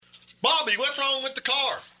Bobby, what's wrong with the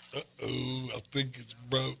car? Uh-oh, I think it's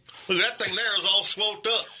broke. Look, that thing there is all swooped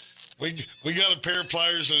up. We got a pair of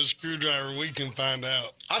pliers and a screwdriver. We can find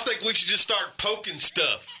out. I think we should just start poking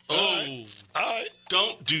stuff. All right.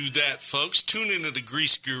 Don't do that, folks. Tune into the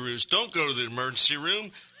Grease Gurus. Don't go to the emergency room.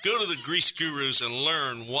 Go to the Grease Gurus and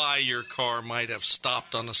learn why your car might have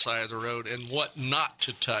stopped on the side of the road and what not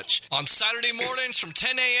to touch. On Saturday mornings from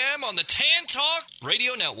 10 a.m. on the Tan Talk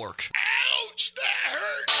Radio Network. Ouch, that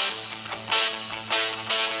hurt.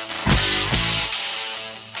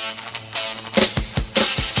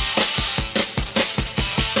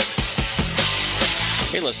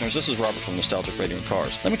 Hey listeners, this is Robert from Nostalgic Radio and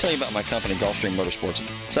Cars. Let me tell you about my company, Gulfstream Motorsports,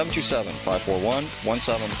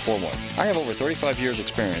 727-541-1741. I have over 35 years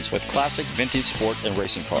experience with classic, vintage, sport, and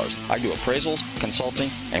racing cars. I do appraisals, consulting,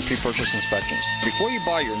 and pre-purchase inspections. Before you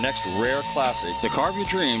buy your next rare classic, the car of your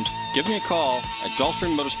dreams, give me a call at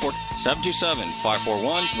Gulfstream Motorsport,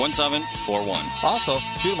 727-541-1741. Also,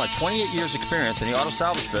 due to my 28 years experience in the auto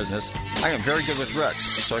salvage business, I am very good with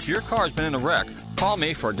wrecks. So if your car has been in a wreck, call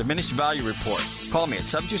me for a diminished value report. Call me at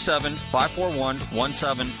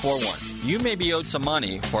 727-541-1741. You may be owed some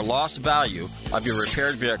money for lost value of your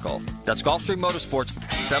repaired vehicle. That's Gulfstream Motorsports,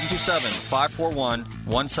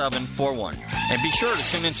 727-541-1741. And be sure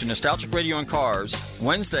to tune into Nostalgic Radio and Cars,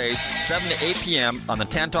 Wednesdays, 7 to 8 p.m. on the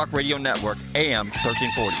Tan Talk Radio Network, AM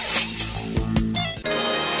 1340.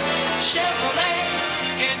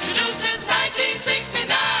 Chevrolet introduces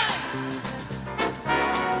 1969.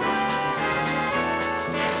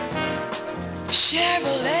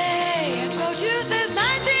 Chevrolet introduces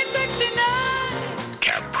 1969.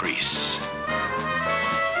 Caprice.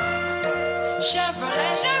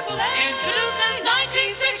 Chevrolet introduces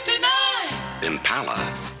 1969. Impala.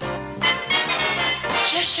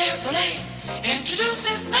 Chevrolet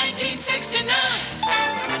introduces 1969.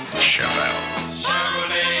 Chevelle.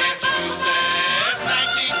 Chevrolet introduces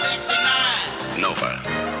 1969. Nova.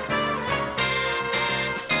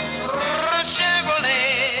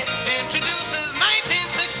 Chevrolet introduces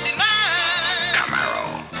 1969.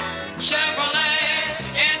 Camaro. Chevrolet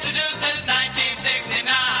introduces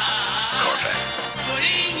 1969. Corvette.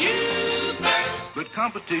 Putting you first. But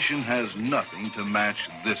competition has nothing to match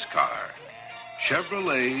this car.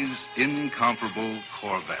 Chevrolet's incomparable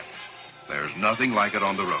Corvette. There's nothing like it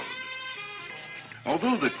on the road.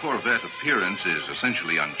 Although the Corvette appearance is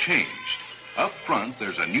essentially unchanged, up front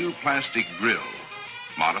there's a new plastic grille,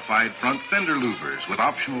 modified front fender louvers with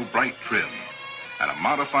optional bright trim, and a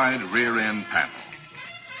modified rear end panel.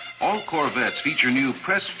 All Corvettes feature new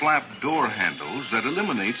press flap door handles that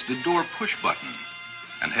eliminates the door push button,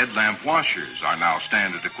 and headlamp washers are now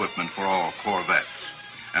standard equipment for all Corvettes,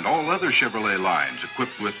 and all other Chevrolet lines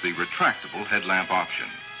equipped with the retractable headlamp option.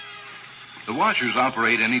 The washers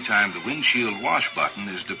operate anytime the windshield wash button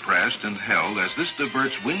is depressed and held, as this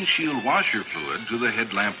diverts windshield washer fluid to the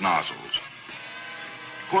headlamp nozzles.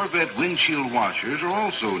 Corvette windshield washers are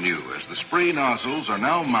also new, as the spray nozzles are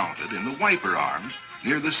now mounted in the wiper arms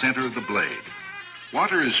near the center of the blade.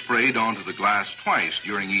 Water is sprayed onto the glass twice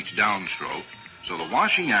during each downstroke, so the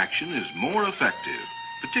washing action is more effective,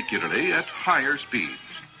 particularly at higher speeds.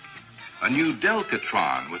 A new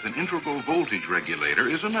Delcatron with an integral voltage regulator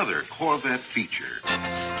is another Corvette feature.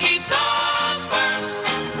 Keeps us first.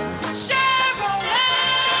 Chevrolet.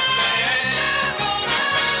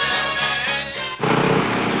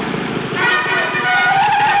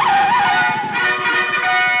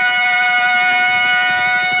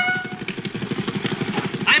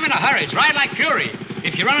 I'm in a hurry. It's ride like fury.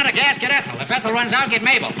 If you run out of gas, get Ethel. If Ethel runs out, get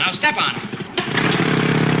Mabel. Now step on her.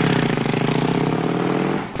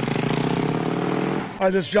 Hi,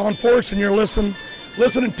 this is John Force, and you're listening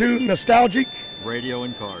to Nostalgic Radio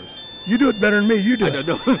and Cars. You do it better than me. You do it. I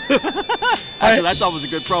don't know. Actually, that's almost a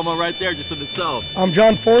good promo right there, just in itself. I'm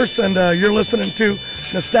John Force, and you're listening to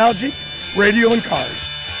Nostalgic Radio and Cars.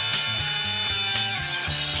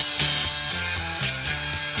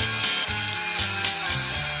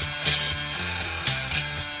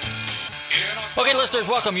 Okay, listeners,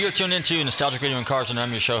 welcome. You're tuned into Nostalgic Radio and Cars, and I'm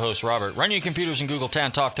your show host, Robert. Run your computers and Google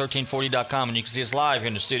TanTalk1340.com, and you can see us live here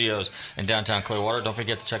in the studios in downtown Clearwater. Don't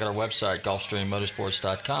forget to check out our website,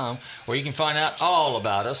 GulfstreamMotorsports.com, where you can find out all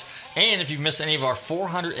about us. And if you've missed any of our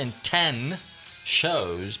 410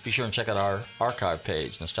 shows, be sure and check out our archive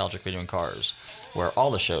page, Nostalgic Radio and Cars, where all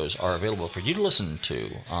the shows are available for you to listen to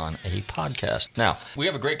on a podcast. Now, we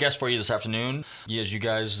have a great guest for you this afternoon. As you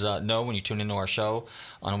guys know, when you tune into our show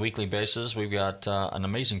on a weekly basis, we've got an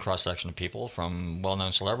amazing cross-section of people, from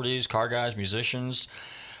well-known celebrities, car guys, musicians,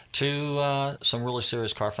 to some really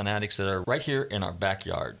serious car fanatics that are right here in our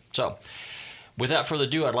backyard. So, Without further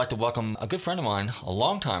ado, I'd like to welcome a good friend of mine, a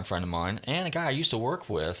longtime friend of mine, and a guy I used to work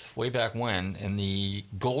with way back when in the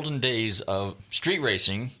golden days of street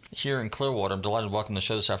racing here in Clearwater. I'm delighted to welcome to the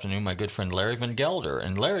show this afternoon my good friend Larry Van Gelder.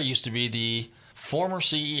 And Larry used to be the former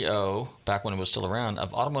CEO, back when it was still around,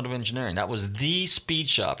 of Automotive Engineering. That was the speed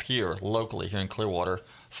shop here locally, here in Clearwater,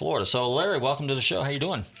 Florida. So, Larry, welcome to the show. How you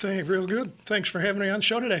doing? Real good. Thanks for having me on the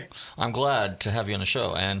show today. I'm glad to have you on the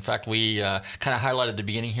show. And in fact, we kind of highlighted the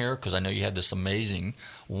beginning here because I know you had this amazing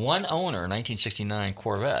one-owner 1969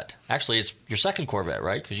 Corvette. Actually, it's your second Corvette,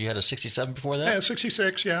 right? Because you had a 67 before that? Yeah,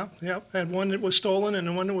 66, yeah. I had one that was stolen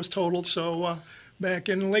and one that was totaled. So back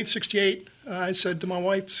in late 68, I said to my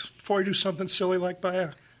wife, before I do something silly like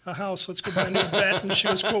buy a house, let's go buy a new vet. And she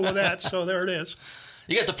was cool with that. So there it is.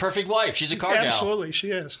 You got the perfect wife. She's a car gal. Absolutely, she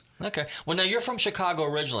is. Okay. Well, now you're from Chicago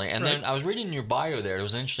originally, and then I was reading in your bio there. There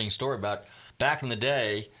was an interesting story about back in the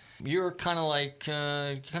day. You were kind of like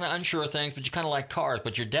kind of unsure of things, but you kind of like cars.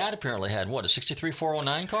 But your dad apparently had what, a '63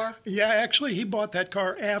 409 car? Yeah, actually, he bought that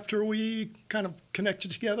car after we kind of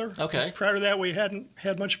connected together. Okay. Prior to that, we hadn't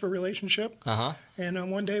had much of a relationship. Uh-huh.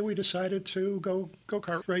 And one day we decided to go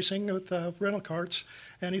kart racing with rental carts.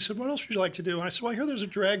 And he said, "What else would you like to do?" And I said, "Well, I hear there's a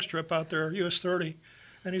drag strip out there, US 30."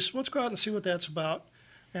 And he said, "Let's go out and see what that's about."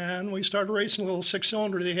 And we started racing a little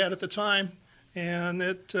six-cylinder they had at the time. And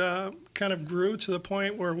it kind of grew to the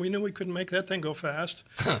point where we knew we couldn't make that thing go fast.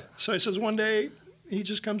 So he says one day, he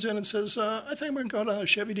just comes in and says, "I think we're going to go to a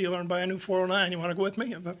Chevy dealer and buy a new 409. You want to go with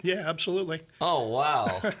me?" I'm like, "Yeah, absolutely." Oh, wow.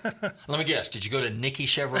 Let me guess. Did you go to Nicky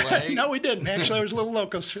Chevrolet? No, we didn't. Actually, there was a little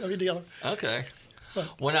local Chevy dealer. Okay.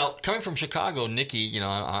 Well, now, coming from Chicago, Nicky,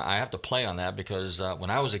 I have to play on that because when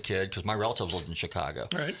I was a kid, because my relatives lived in Chicago.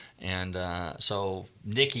 Right. And so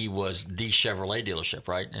Nicky was the Chevrolet dealership,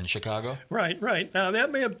 right, in Chicago? Right. Now, that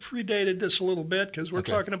may have predated this a little bit because we're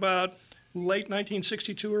talking about late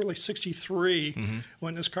 1962, early 63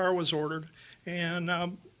 when this car was ordered.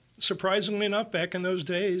 And surprisingly enough, back in those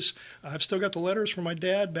days, I've still got the letters from my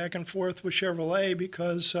dad back and forth with Chevrolet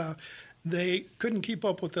because they couldn't keep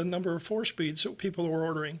up with the number of 4-speeds that people were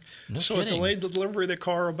ordering. No so kidding. it delayed the delivery of the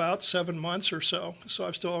car about 7 months or so. So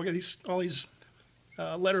I've still got all these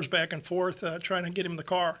letters back and forth trying to get him the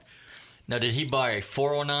car. Now, did he buy a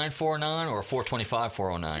 409 409 or a 425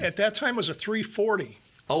 409? At that time it was a 340.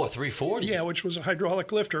 Oh, a 340? Yeah, which was a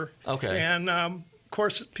hydraulic lifter. Okay. And of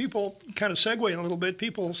course, people kind of segue a little bit.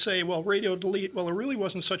 People say, well, radio delete. Well, there really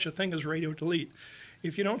wasn't such a thing as radio delete.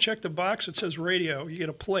 If you don't check the box that says radio, you get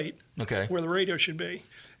a plate where the radio should be.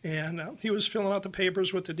 And he was filling out the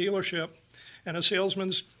papers with the dealership, and a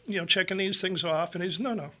salesman's checking these things off, and he's,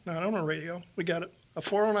 no, I don't know radio. We got a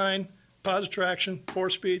 409, positive traction,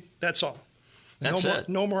 4-speed, that's all. That's it?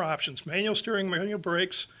 No more options. Manual steering, manual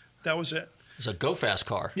brakes, that was it. It's a go-fast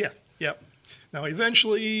car. Yeah. Now,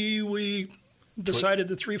 eventually, we decided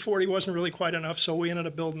the 340 wasn't really quite enough, so we ended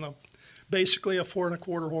up building basically a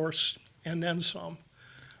 4.25 horse and then some.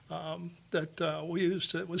 That we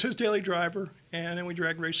used. It was his daily driver, and then we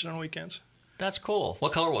drag raced it on weekends. That's cool.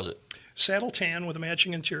 What color was it? Saddle tan with a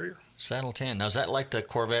matching interior. Saddle tan. Now, is that like the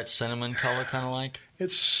Corvette cinnamon color, kind of like?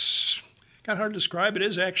 It's kind of hard to describe. It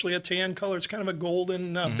is actually a tan color. It's kind of a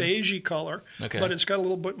golden, beigey color, but it's got a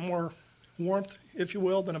little bit more warmth, if you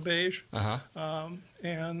will, than a beige.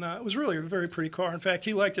 And it was really a very pretty car. In fact,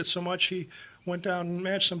 he liked it so much he went down and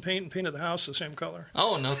matched some paint and painted the house the same color.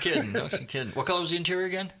 Oh, no kidding. No kidding. What color was the interior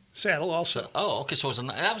again? Saddle also. Okay. So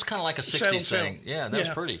that was kind of like a 60s thing. Yeah, that was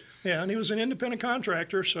pretty. Yeah, and he was an independent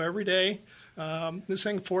contractor, so every day, this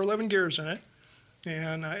thing, 411 gears in it,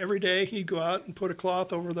 and every day he'd go out and put a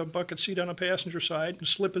cloth over the bucket seat on the passenger side and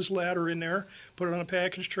slip his ladder in there, put it on a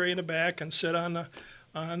package tray in the back, and sit on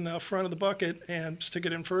the front of the bucket and stick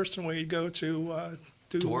it in first, and we'd go to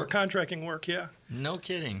work? Contracting work, yeah. No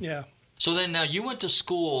kidding. Yeah. So then now you went to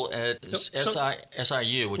school at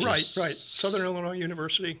SIU, which is... Right, Southern Illinois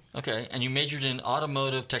University. Okay, and you majored in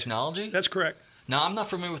automotive technology? That's correct. Now, I'm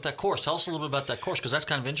not familiar with that course. Tell us a little bit about that course, because that's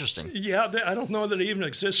kind of interesting. Yeah, I don't know that it even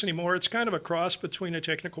exists anymore. It's kind of a cross between a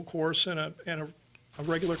technical course and a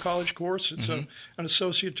regular college course. It's an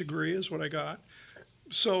associate degree is what I got.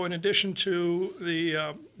 So in addition to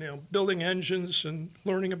the building engines and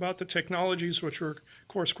learning about the technologies, which were, of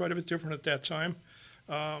course, quite a bit different at that time,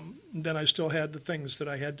 then I still had the things that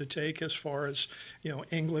I had to take as far as,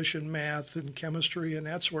 English and math and chemistry and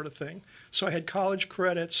that sort of thing. So I had college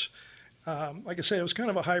credits. Like I said, it was kind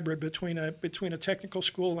of a hybrid between a technical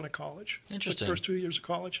school and a college. Interesting. The first 2 years of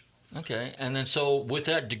college. Okay, and then so with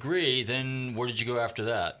that degree, then where did you go after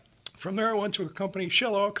that? From there, I went to a company,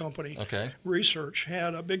 Shell Oil Company. Okay. Research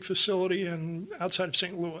had a big facility outside of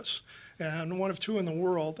St. Louis, and one of two in the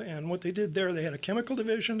world. And what they did there, they had a chemical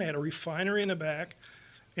division, they had a refinery in the back,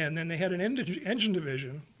 and then they had an engine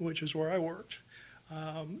division, which is where I worked.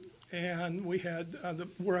 And we had,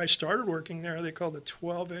 where I started working there, they called it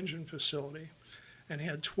 12 engine facility, and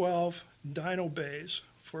had 12 dyno bays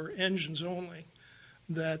for engines only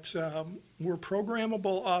that were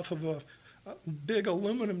programmable off of a big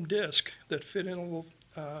aluminum disc that fit in a little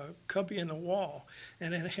cubby in the wall,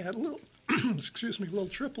 and it had little, little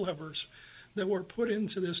trip levers that were put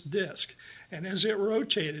into this disc. And as it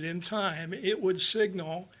rotated in time, it would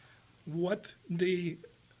signal what the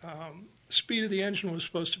speed of the engine was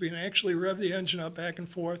supposed to be, and actually rev the engine up back and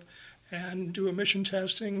forth and do emission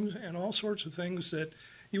testing and all sorts of things that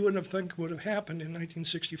you wouldn't have think would have happened in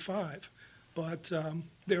 1965. But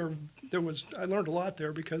I learned a lot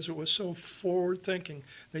there because it was so forward thinking.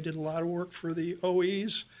 They did a lot of work for the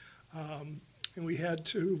OEs, and we had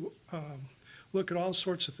to look at all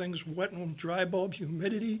sorts of things, wet and dry bulb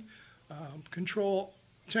humidity, control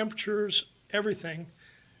temperatures, everything,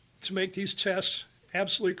 to make these tests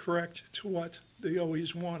absolutely correct to what the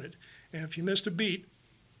OEs wanted. And if you missed a beat,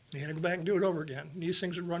 you had to go back and do it over again. And these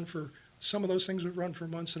things would run some of those things would run for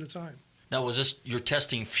months at a time. Now, was this, you're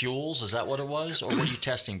testing fuels? Is that what it was? Or what are you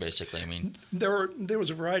testing, basically? I mean, there was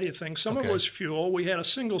a variety of things. Some of it was fuel. We had a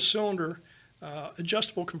single-cylinder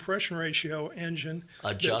adjustable compression ratio engine.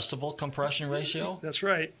 Adjustable compression ratio? That's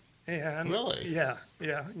right. And really? Yeah.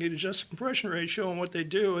 You'd adjust the compression ratio, and what they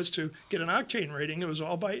do is to get an octane rating, it was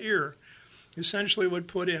all by ear. Essentially would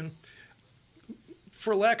put in,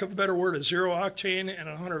 for lack of a better word, a 0 octane and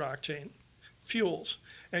a 100 octane fuels,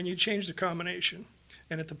 and you change the combination.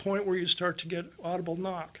 And at the point where you start to get audible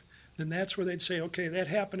knock, then that's where they'd say, okay, that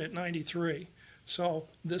happened at 93. So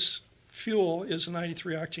this fuel is a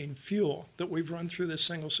 93 octane fuel that we've run through this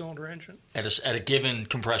single cylinder engine. At a given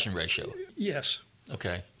compression ratio? Yes.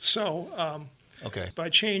 Okay. So by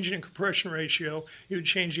changing the compression ratio, you would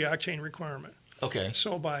change the octane requirement. Okay.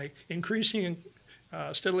 So by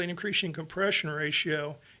steadily increasing compression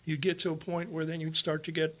ratio, you'd get to a point where then you'd start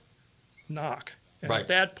to get knock. And right. At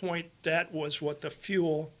that point, that was what the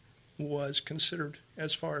fuel was considered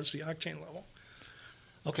as far as the octane level.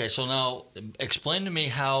 Okay, so now explain to me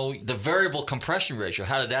how the variable compression ratio,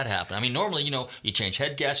 how did that happen? I mean, normally, you change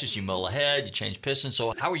head gaskets, you mill a head, you change pistons,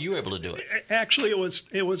 so how were you able to do it? Actually,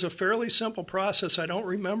 it was a fairly simple process. I don't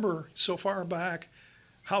remember so far back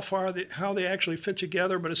how they actually fit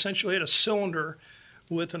together, but essentially had a cylinder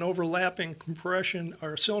with an overlapping compression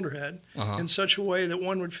or cylinder head in such a way that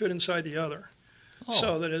one would fit inside the other. Oh.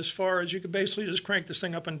 So that as far as you could basically just crank this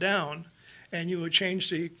thing up and down, and you would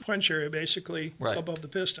change the quench area basically above the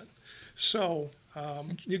piston. So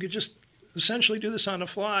you could just essentially do this on the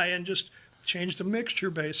fly and just change the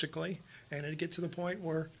mixture basically, and it'd get to the point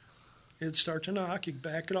where it'd start to knock. You'd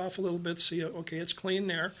back it off a little bit, see, okay, it's clean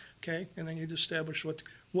there, okay, and then you'd establish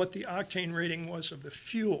what the octane rating was of the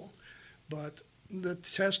fuel. But the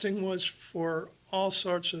testing was for all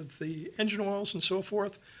sorts of the engine oils and so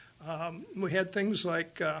forth. We had things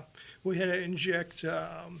like we had to inject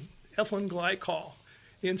ethylene glycol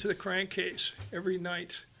into the crankcase every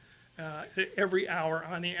night, every hour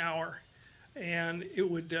on the hour, and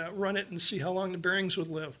it would run it and see how long the bearings would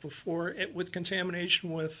live before it with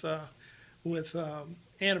contamination with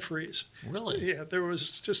antifreeze. Really? Yeah, there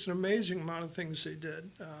was just an amazing amount of things they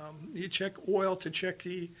did. You check oil to check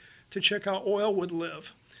how oil would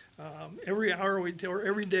live. Every hour or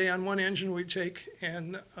every day on one engine we'd take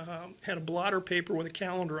and had a blotter paper with a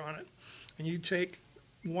calendar on it, and you'd take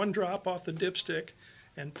one drop off the dipstick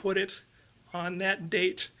and put it on that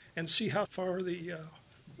date and see how far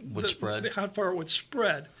how far it would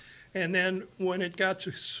spread, and then when it got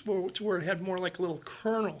to where it had more like a little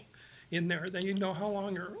kernel in there, then you'd know how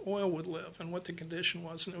long your oil would live and what the condition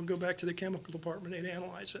was, and it would go back to the chemical department, they'd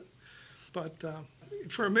analyze it. But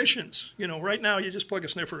for emissions, right now you just plug a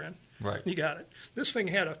sniffer in. Right. You got it. This thing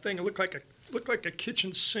had a thing. It looked like a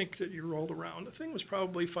kitchen sink that you rolled around. The thing was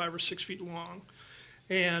probably 5 or 6 feet long,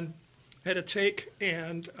 and had to take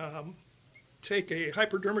a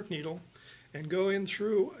hypodermic needle and go in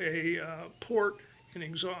through a port in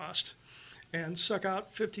exhaust and suck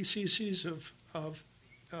out 50 cc's of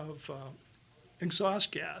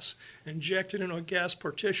exhaust gas, inject it into a gas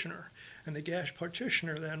partitioner, and the gas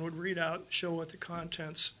partitioner then would read out and show what the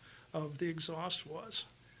contents of the exhaust was.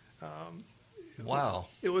 Wow.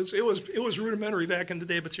 It was rudimentary back in the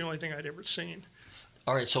day, but it's the only thing I'd ever seen.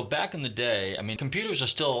 All right, so back in the day, I mean, computers are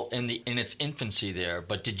still in its infancy there,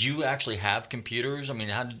 but did you actually have computers? I mean,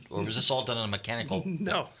 or was this all done on a mechanical?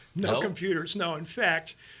 No computers. No, in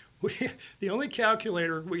fact, The only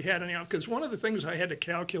calculator we had in the because one of the things I had to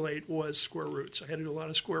calculate was square roots. I had to do a lot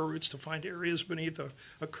of square roots to find areas beneath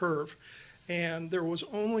a curve. And there was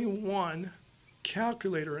only one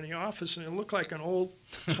calculator in the office, and it looked like an old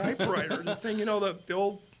typewriter. The thing, the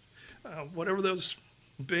old, whatever those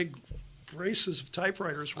big braces of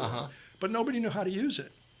typewriters were. Uh-huh. But nobody knew how to use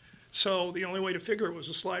it. So the only way to figure it was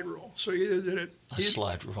a slide rule. So you either did it.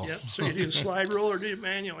 Slide rule. Yeah. So you did a slide rule or did it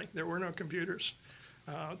manually. There were no computers.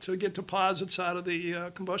 To get deposits out of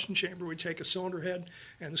the combustion chamber, we take a cylinder head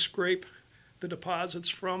and scrape the deposits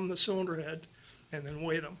from the cylinder head and then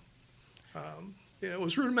weigh them. It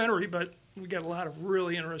was rudimentary, but we got a lot of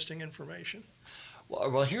really interesting information.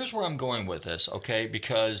 Well, here's where I'm going with this, okay?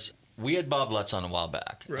 Because we had Bob Lutz on a while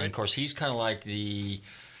back. Right. And, of course, he's kind of like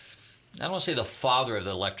I don't want to say the father of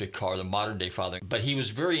the electric car, the modern day father, but he was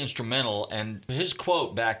very instrumental. And his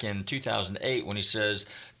quote back in 2008 when he says,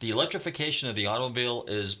 the electrification of the automobile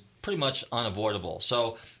is pretty much unavoidable.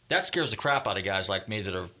 So that scares the crap out of guys like me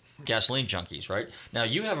that are gasoline junkies, right? Now,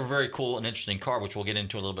 you have a very cool and interesting car, which we'll get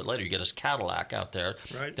into a little bit later. You get this Cadillac out there.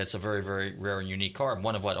 Right. That's a very, very rare and unique car.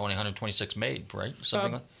 One of only 126 made, right?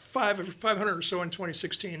 Something like 500 or so in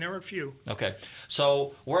 2016. There were a few. Okay.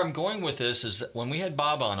 So where I'm going with this is that when we had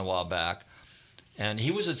Bob on a while back, and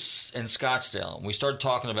he was in Scottsdale, and we started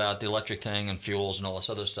talking about the electric thing and fuels and all this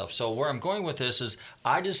other stuff. So where I'm going with this is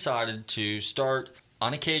I decided to start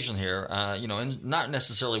on occasion here, and not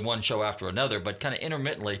necessarily one show after another, but kind of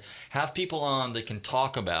intermittently have people on that can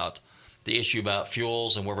talk about the issue about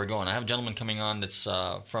fuels and where we're going. I have a gentleman coming on that's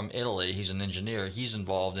from Italy. He's an engineer. He's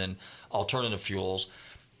involved in alternative fuels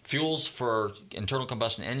for internal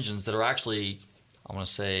combustion engines that are actually, I want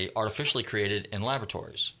to say, artificially created in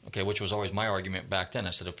laboratories, okay, which was always my argument back then. I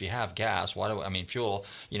said, if you have gas, fuel,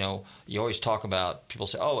 you always talk about, people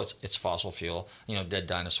say, oh, it's fossil fuel, dead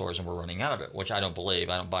dinosaurs and we're running out of it, which I don't believe.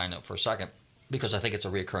 I don't buy into it for a second because I think it's a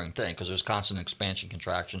recurring thing because there's constant expansion,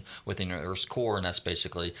 contraction within the Earth's core, and that's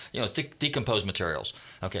basically, it's decomposed materials.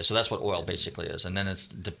 Okay, so that's what oil basically is, and then it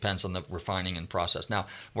depends on the refining and process. Now,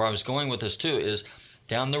 where I was going with this too is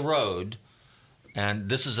down the road, and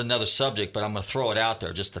this is another subject, but I'm going to throw it out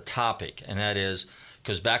there, just the topic, and that is,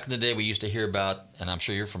 because back in the day we used to hear about, and I'm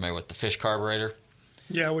sure you're familiar with, the fish carburetor.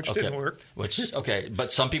 Yeah, which didn't work.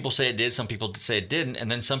 But some people say it did, some people say it didn't,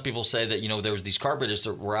 and then some people say that, there was these carburetors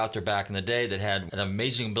that were out there back in the day that had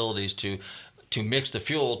amazing abilities to mix the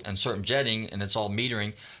fuel and certain jetting, and it's all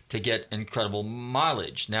metering, to get incredible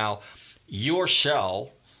mileage. Now, your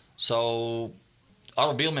Shell, so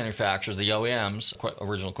automobile manufacturers, the OEMs,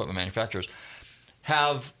 original equipment manufacturers,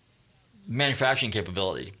 have manufacturing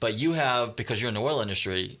capability, but you have, because you're in the oil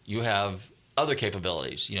industry, you have other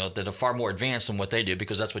capabilities, that are far more advanced than what they do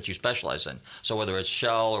because that's what you specialize in. So whether it's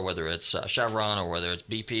Shell or whether it's Chevron or whether it's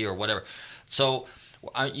BP or whatever. So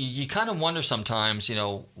you kind of wonder sometimes,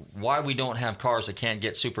 why we don't have cars that can't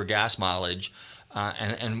get super gas mileage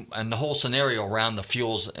and the whole scenario around the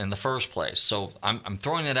fuels in the first place. So I'm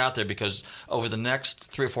throwing it out there because over the next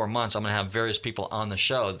 3 or 4 months, I'm going to have various people on the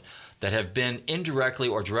show that have been indirectly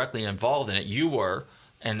or directly involved in it. You were,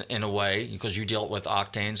 in a way, because you dealt with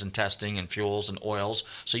octanes and testing and fuels and oils.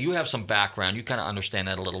 So you have some background. You kind of understand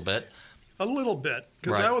that a little bit. A little bit,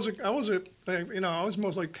 because Right. I was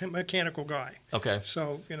mostly a mechanical guy. Okay.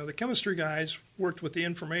 So the chemistry guys worked with the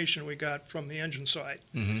information we got from the engine side.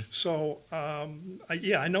 Mm-hmm. So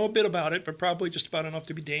I know a bit about it, but probably just about enough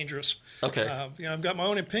to be dangerous. Okay. I've got my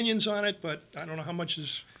own opinions on it, but I don't know how much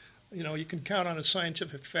is, you can count on a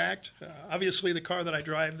scientific fact. Obviously, the car that I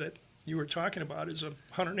drive that you were talking about is a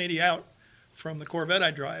 180 out from the Corvette I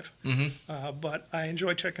drive. Mm-hmm. But I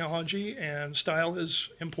enjoy technology, and style is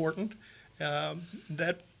important.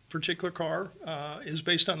 That particular car is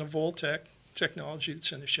based on the Voltec technology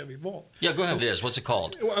that's in the Chevy Volt. Yeah, go ahead. It is. What's it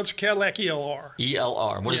called? Well, it's a Cadillac ELR.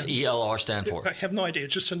 ELR. What does ELR stand for? I have no idea.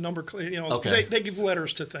 It's just a number. Okay. They give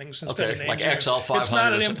letters to things instead of names. Like XL500. It's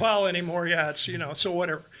not an Impala anymore. Yeah, it's so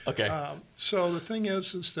whatever. Okay. So the thing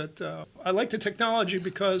is that I like the technology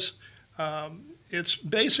because it's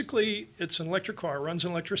an electric car. It runs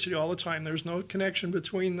on electricity all the time. There's no connection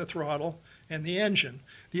between the throttle and the engine.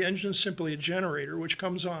 The engine is simply a generator, which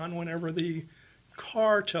comes on whenever the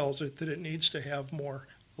car tells it that it needs to have more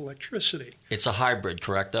electricity. It's a hybrid,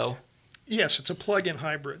 correct, though? Yes, it's a plug-in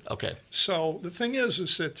hybrid. Okay. So the thing is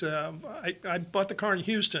that I bought the car in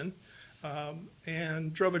Houston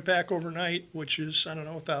and drove it back overnight, which is,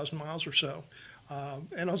 1,000 miles or so.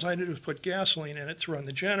 And all I did was put gasoline in it to run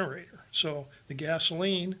the generator. So the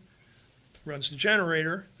gasoline runs the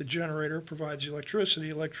generator provides the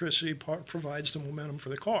electricity provides the momentum for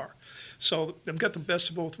the car. So I've got the best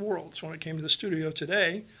of both worlds. When I came to the studio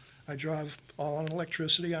today, I drive all on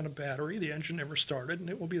electricity on a battery. The engine never started, and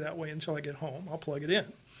it will be that way until I get home. I'll plug it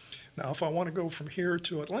in. Now, if I want to go from here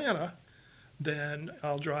to Atlanta, then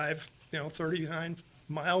I'll drive, 39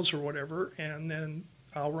 miles or whatever, and then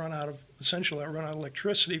I'll run out of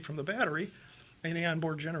electricity from the battery, and the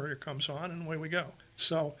onboard generator comes on, and away we go.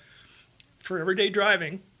 So for everyday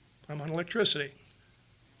driving, I'm on electricity.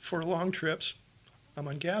 For long trips, I'm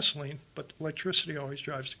on gasoline, but electricity always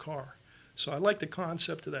drives the car. So I like the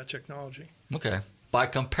concept of that technology. Okay. By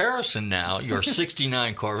comparison now, your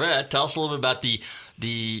 69 Corvette, tell us a little bit about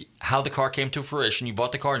the how the car came to fruition. You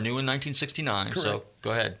bought the car new in 1969. Correct. So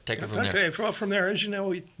go ahead, take it from there. Okay, well, from there, as you know,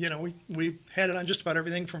 we had it on just about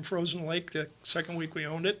everything from Frozen Lake the second week we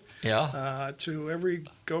owned it. Yeah. To every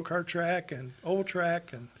go-kart track and oval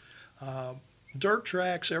track and dirt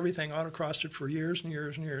tracks, everything. Autocrossed it for years and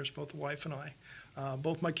years and years, both the wife and I.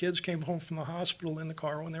 Both my kids came home from the hospital in the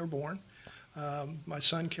car when they were born. My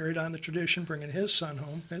son carried on the tradition, bringing his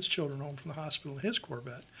children home from the hospital in his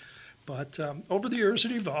Corvette. But over the years,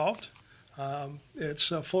 it evolved.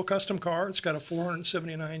 It's a full custom car. It's got a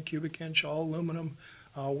 479 cubic inch, all aluminum,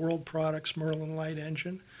 World Products Merlin Light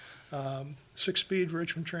engine, 6-speed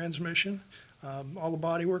Richmond transmission. All the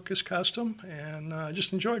bodywork is custom, and I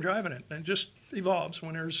just enjoy driving it. And it just evolves.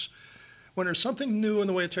 When there's something new in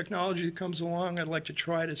the way of technology that comes along, I'd like to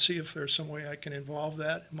try to see if there's some way I can involve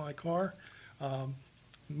that in my car.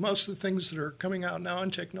 Most of the things that are coming out now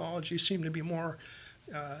in technology seem to be more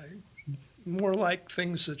like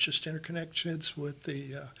things that just interconnections with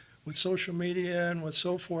with social media and with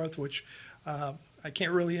so forth, which I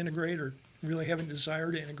can't really integrate or really have a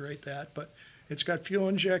desire to integrate that. But it's got fuel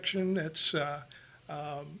injection. It's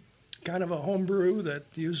kind of a homebrew that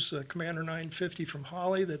uses a Commander 950 from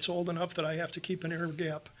Holly that's old enough that I have to keep an air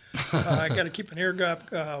gap. I got to keep an air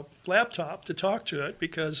gap laptop to talk to it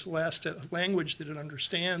because the last language that it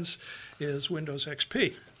understands is Windows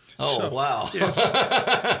XP. Oh, so wow. If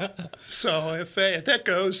that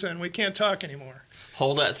goes, then we can't talk anymore.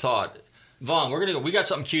 Hold that thought. Vaughn, we got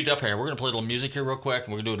something queued up here. We're going to play a little music here real quick,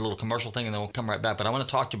 and we're going to do a little commercial thing, and then we'll come right back. But I want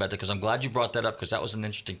to talk to you about that because I'm glad you brought that up because that was an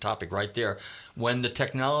interesting topic right there. When the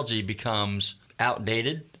technology becomes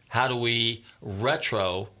outdated, how do we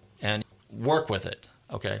retro and work with it?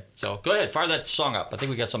 Okay, so go ahead, fire that song up. I think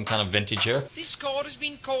we got some kind of vintage here. This court has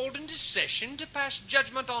been called into session to pass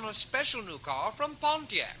judgment on a special new car from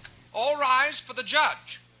Pontiac. All rise for the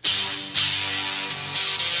judge.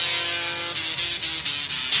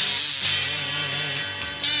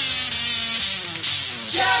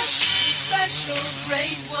 Judge, the special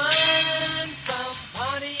great one from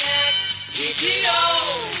Pontiac GTO.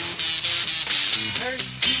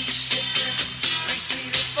 Reverse D-shifter,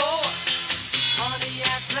 3-speed or 4.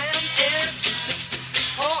 Pontiac Ram Air,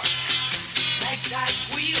 366 horse. Mag-type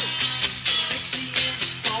wheels, 60-inch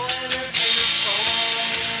spoiler airfoil.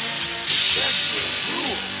 Judge will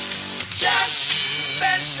rule. Judge, the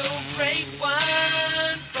special great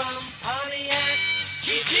one from Pontiac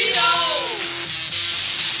GTO.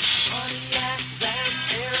 Pontiac Ram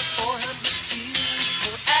Air 400 cubes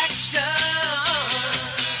for action.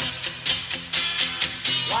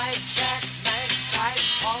 Wide track, mag type,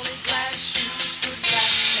 polyglass shoes for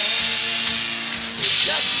traction. The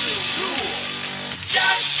judge will rule.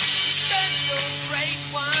 Judge, the special great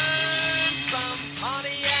one from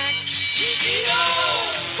Pontiac GTO.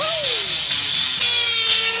 Woo!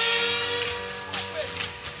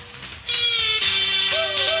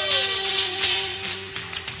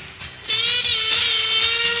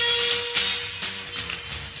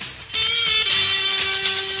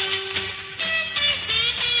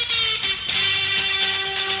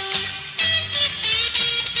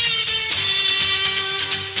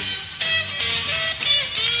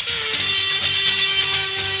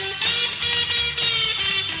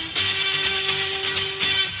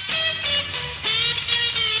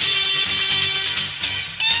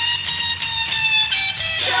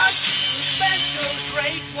 Judge, the special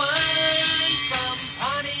great one from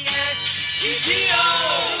Pontiac GTO.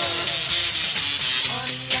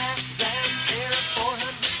 Pontiac Ram Air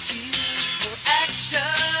 400 cubes for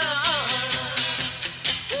action.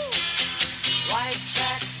 Woo! Wide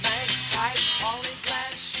track, mag type,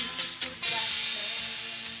 polyglass shoes for traction.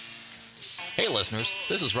 Hey listeners,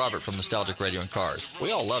 this is Robert from Nostalgic Radio and Cars.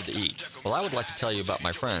 We all love to eat. Well, I would like to tell you about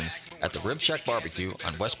my friends at the Rib Shack Barbecue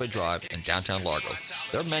on West Bay Drive in downtown Largo.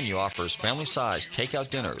 Their menu offers family-sized takeout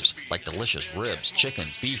dinners like delicious ribs, chicken,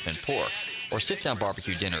 beef, and pork, or sit-down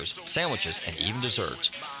barbecue dinners, sandwiches, and even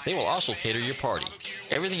desserts. They will also cater your party.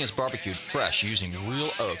 Everything is barbecued fresh using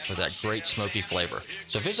real oak for that great smoky flavor.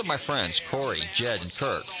 So visit my friends Corey, Jed, and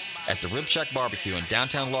Kurt at the Rib Shack Barbecue in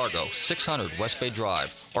downtown Largo, 600 West Bay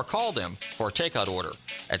Drive, or call them for a takeout order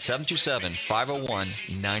at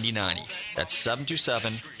 727-501-9090. That's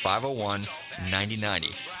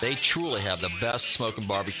 727-501-9090. They truly have the best smoking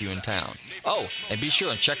barbecue in town. Oh, and be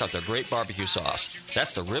sure and check out their great barbecue sauce.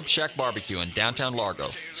 That's the Rib Shack Barbecue in downtown Largo,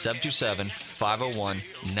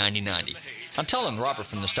 727-501-9090. I'm telling Robert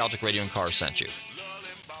from Nostalgic Radio and Cars sent you.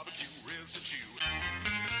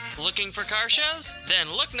 Looking for car shows? Then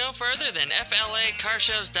look no further than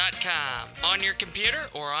FLACarshows.com. On your computer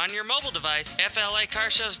or on your mobile device,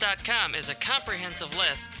 FLACarshows.com is a comprehensive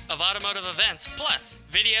list of automotive events, plus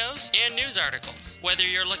videos and news articles. Whether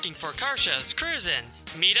you're looking for car shows, cruise-ins,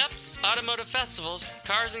 meetups, automotive festivals,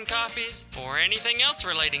 cars and coffees, or anything else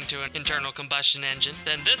relating to an internal combustion engine,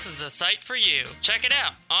 then this is a site for you. Check it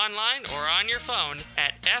out online or on your phone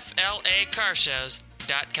at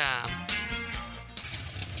FLACarshows.com.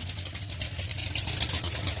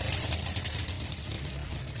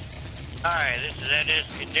 Hi, this is Ed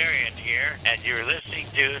Iskandarian here, and you're listening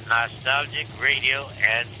to Nostalgic Radio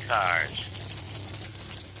and Cars.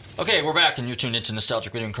 Okay, we're back, and you're tuned into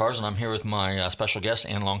Nostalgic Radio and Cars, and I'm here with my special guest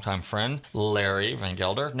and longtime friend, Larry Van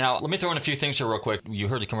Gelder. Now, let me throw in a few things here real quick. You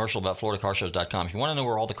heard the commercial about FloridaCarshows.com. If you want to know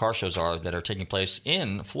where all the car shows are that are taking place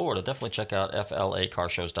in Florida, definitely check out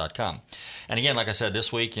FLACarshows.com. And again, like I said,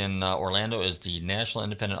 this week in Orlando is the National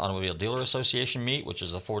Independent Automobile Dealer Association meet, which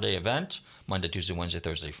is a 4-day event. Monday, Tuesday, Wednesday,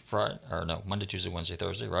 Thursday, Friday. Or no, Monday, Tuesday, Wednesday,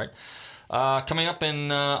 Thursday, right? Coming up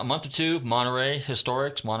in a month or two, Monterey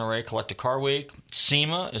Historics, Monterey Collector Car Week.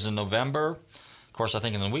 SEMA is in November. Of course, I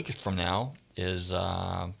think in a week from now is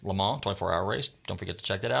Le Mans 24-hour race. Don't forget to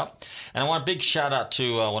check that out. And I want a big shout out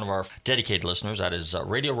to one of our dedicated listeners. That is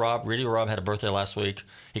Radio Rob. Radio Rob had a birthday last week.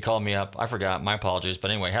 He called me up. I forgot. My apologies.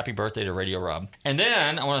 But anyway, happy birthday to Radio Rob. And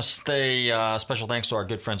then I want to say special thanks to our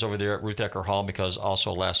good friends over there at Ruth Ecker Hall, because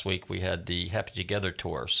also last week we had the Happy Together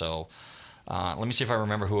tour. So let me see if I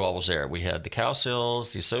remember who all was there. We had the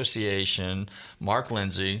Cowsills, the Association, Mark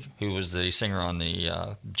Lindsay, who was the singer on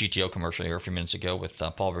the GTO commercial here a few minutes ago with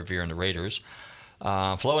Paul Revere and the Raiders.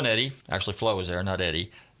 Flo and Eddie. Actually, Flo was there, not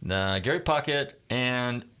Eddie. Gary Puckett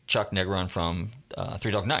and Chuck Negron from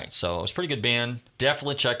Three Dog Night. So it was a pretty good band.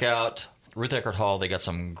 Definitely check out Ruth Eckerd Hall. They got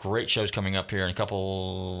some great shows coming up here in a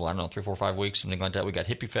couple, 3, 4, 5 weeks, something like that. We got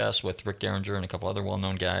Hippie Fest with Rick Derringer and a couple other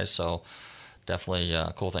well-known guys. So definitely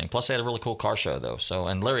a cool thing. Plus, they had a really cool car show, though. So,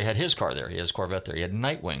 and Larry had his car there. He had his Corvette there. He had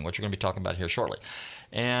Nightwing, which we're going to be talking about here shortly.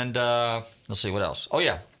 And let's see, what else? Oh,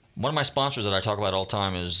 yeah. One of my sponsors that I talk about all the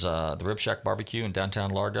time is the Rib Shack Barbecue in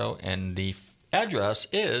downtown Largo. And the address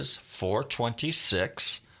is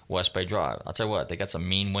 426 West Bay Drive. I'll tell you what, they got some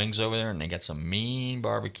mean wings over there, and they got some mean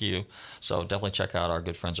barbecue. So definitely check out our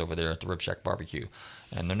good friends over there at the Rib Shack Barbecue.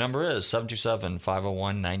 And their number is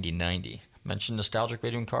 727-501-9090. Mention Nostalgic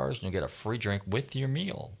Radio and Cars, and you'll get a free drink with your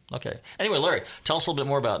meal. Okay. Anyway, Larry, tell us a little bit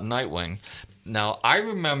more about Nightwing. Now, I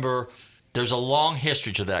remember there's a long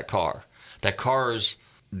history to that car. That car is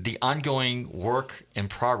the ongoing work in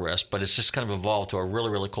progress, but it's just kind of evolved to a really,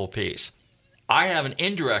 really cool piece. I have an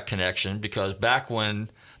indirect connection because back when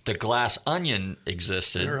the Glass Onion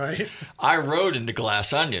existed, right, I rode in the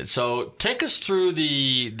Glass Onion. So take us through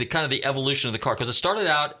the kind of the evolution of the car, because it started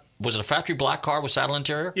out, was it a factory black car with saddle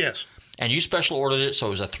interior? Yes. And you special ordered it, so it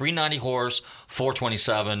was a 390 horse,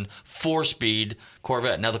 427, 4-speed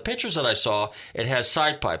Corvette. Now, the pictures that I saw, it has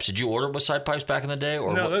side pipes. Did you order it with side pipes back in the day?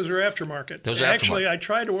 Or no, those are aftermarket. Those are Actually, aftermarket. I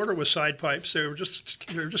tried to order with side pipes. They were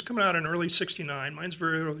just coming out in early '69. Mine's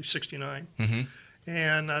very early '69. Mm-hmm.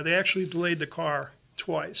 And they actually delayed the car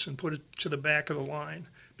twice and put it to the back of the line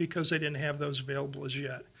because they didn't have those available as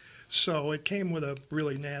yet. So it came with a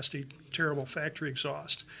really nasty, terrible factory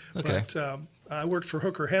exhaust. Okay. But I worked for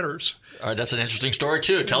Hooker Headers. All right, that's an interesting story,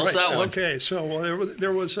 too. Tell us that one. Okay, so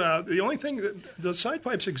there was the only thing that the side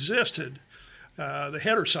pipes existed, the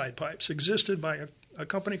header side pipes existed by a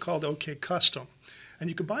company called OK Custom. And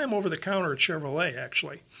you could buy them over the counter at Chevrolet,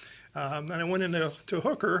 actually. And I went into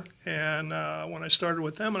Hooker, and when I started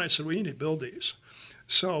with them, and I said, we need to build these.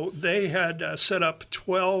 So they had set up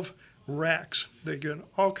 12 racks. They got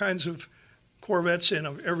all kinds of Corvettes in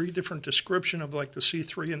of every different description of like the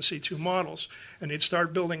C3 and C2 models. And they'd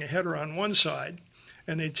start building a header on one side,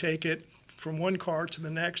 and they'd take it from one car to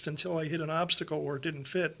the next until I hit an obstacle where it didn't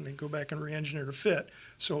fit, and they'd go back and re-engineer to fit,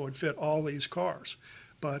 so it would fit all these cars.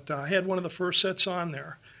 But I had one of the first sets on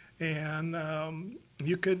there, and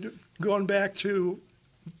you could, going back to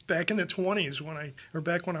back in the 20s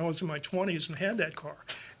back when I was in my 20s and had that car.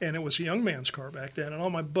 And it was a young man's car back then. And all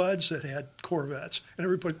my buds that had Corvettes, and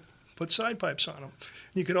everybody put side pipes on them.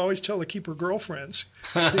 You could always tell the keeper girlfriends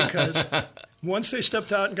because once they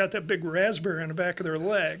stepped out and got that big raspberry on the back of their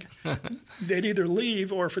leg, they'd either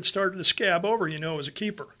leave or if it started to scab over, it was a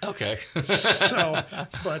keeper. Okay.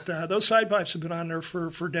 But those side pipes have been on there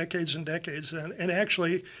for decades and decades. And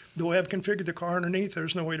actually, the way I've configured the car underneath,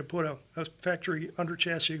 there's no way to put a factory under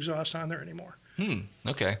chassis exhaust on there anymore.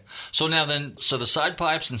 Okay. So now then, the side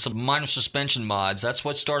pipes and some minor suspension mods, that's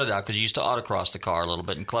what started out because you used to autocross the car a little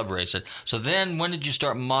bit and club race it. So then when did you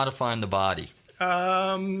start modifying the body?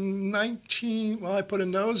 I put a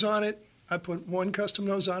nose on it. I put one custom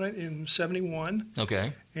nose on it in 71.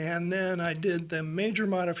 Okay. And then I did the major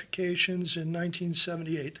modifications in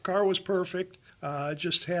 1978. The car was perfect. I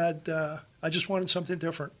just wanted something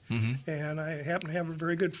different. Mm-hmm. And I happen to have a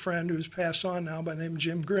very good friend who's passed on now by the name of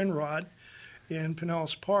Jim Grinrod in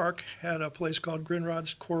Pinellas Park, had a place called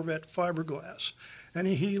Grinrod's Corvette Fiberglass. And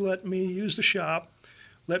he let me use the shop,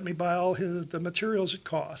 let me buy all the materials it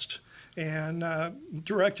cost, and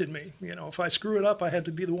directed me. If I screw it up, I had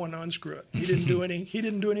to be the one to unscrew it. He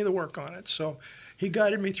didn't do any of the work on it. So he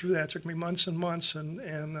guided me through that. It took me months and months, and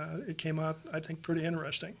it came out, I think, pretty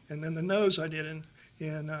interesting. And then the nose I did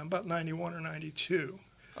in about 91 or 92.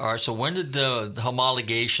 All right, so when did the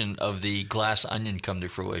homologation of the Glass Onion come to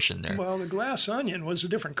fruition there? Well, the Glass Onion was a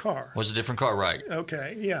different car. Was a different car, right?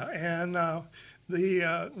 Okay, yeah, and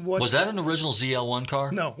was that an original ZL1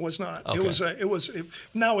 car? No, it was not. Okay.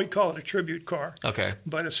 Now we call it a tribute car. Okay.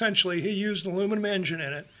 But essentially, he used an aluminum engine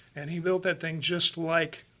in it, and he built that thing just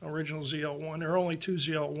like original ZL1. There are only 2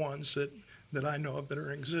 ZL1s that I know of that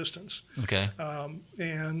are in existence. Okay.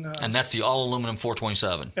 And that's the all-aluminum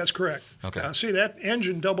 427? That's correct. Okay. See, that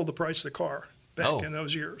engine doubled the price of the car back in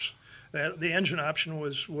those years. The engine option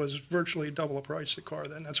was virtually double the price of the car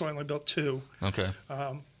then. That's why I only built 2. Okay.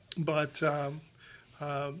 But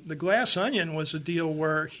the Glass Onion was a deal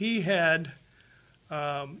where he had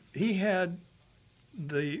the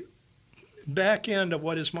back end of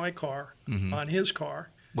what is my car on his car.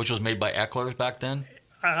 Which was made by Eckler's back then?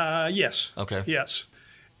 Yes. Okay. Yes.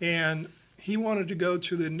 And he wanted to go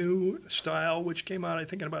to the new style, which came out, I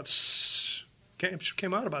think,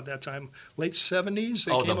 came out about that time, late 70s.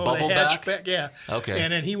 They the came bubble back? hatchback, yeah. Okay.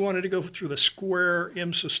 And then he wanted to go through the square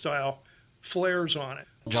IMSA style flares on it.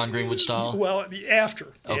 John Greenwood style? Well,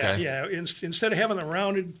 after. Okay. Yeah. Instead of having the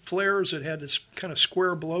rounded flares, it had this kind of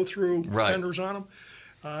square blow-through fenders on them.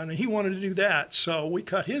 And he wanted to do that. So we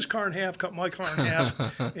cut his car in half, cut my car in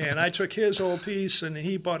half, and I took his old piece, and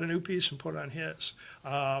he bought a new piece and put it on his.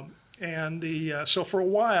 So for a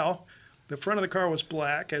while, the front of the car was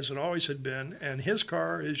black, as it always had been, and his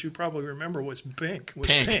car, as you probably remember, was pink.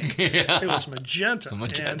 Pink. Yeah. It was magenta.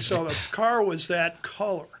 And so the car was that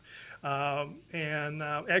color.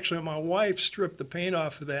 Actually, my wife stripped the paint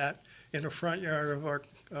off of that in the front yard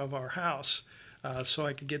of our house. So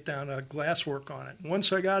I could get down to glass work on it.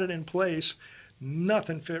 Once I got it in place,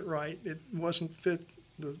 nothing fit right. It wasn't fit.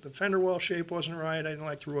 The fender well shape wasn't right. I didn't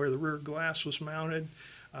like where the rear glass was mounted.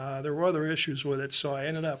 There were other issues with it, so I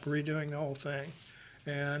ended up redoing the whole thing.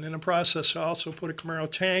 And in the process, I also put a Camaro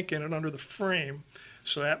tank in it under the frame,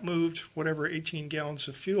 so that moved whatever 18 gallons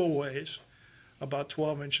of fuel weighs about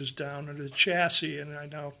 12 inches down under the chassis, and I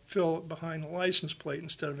now fill it behind the license plate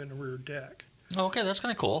instead of in the rear deck. Okay, that's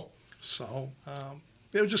kind of cool. So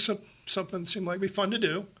it was just something that seemed like it'd be fun to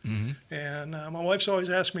do. Mm-hmm. And my wife's always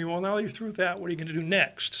asked me, well, now that you're through with that, what are you going to do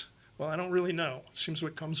next? Well, I don't really know. It seems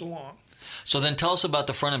what comes along. So then tell us about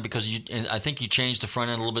the front end, because I think you changed the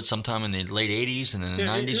front end a little bit sometime in the late 80s, and in the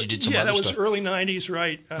 90s you did some other stuff. Yeah, that was early 90s,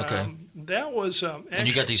 right. Okay. That was... and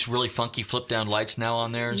you got these really funky flip-down lights now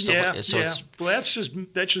on there and stuff like that? So yeah. Well, that's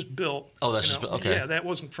just built. Oh, that's just built. Okay. Yeah, that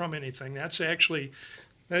wasn't from anything. That's actually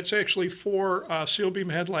 4 seal beam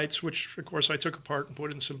headlights, which, of course, I took apart and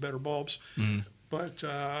put in some better bulbs, but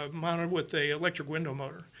mounted with a electric window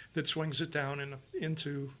motor that swings it down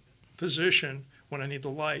into position when I need the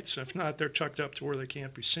lights. If not, they're tucked up to where they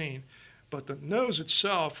can't be seen. But the nose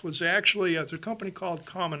itself was actually, there's a company called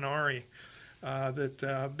Cominari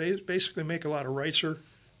that basically make a lot of racer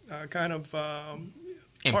kind of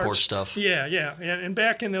import parts. Stuff. Yeah. And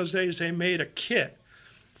back in those days, they made a kit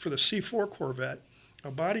for the C4 Corvette,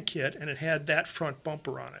 a body kit, and it had that front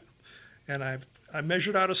bumper on it. And I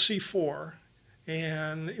measured out a C4,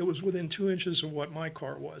 and it was within 2 inches of what my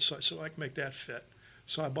car was. So I said, I can make that fit.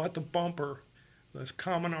 So I bought the bumper, the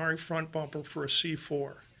Cominari front bumper for a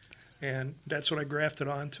C4, and that's what I grafted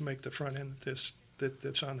on to make the front end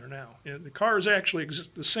that's on there now. The car is actually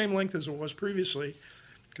the same length as it was previously,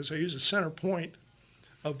 because I use a center point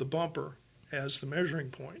of the bumper as the measuring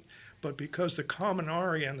point. But because the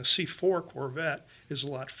Cominari on the C4 Corvette is a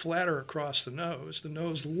lot flatter across the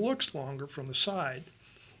nose looks longer from the side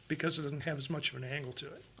because it doesn't have as much of an angle to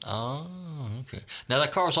it. Oh, okay. Now,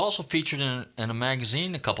 that car was also featured in a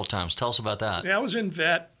magazine a couple times. Tell us about that. Yeah, I was in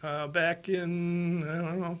Vet back in, I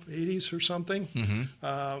don't know, 80s or something.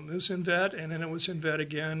 Mm-hmm. It was in Vet, and then it was in Vet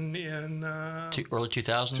again in... early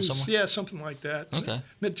 2000s somewhere? Yeah, something like that. Okay.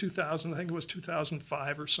 Mid-2000s, I think it was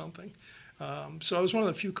 2005 or something. So I was one of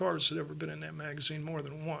the few cars that ever been in that magazine more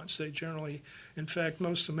than once. They generally, in fact,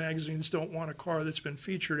 most of the magazines don't want a car that's been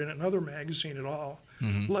featured in another magazine at all,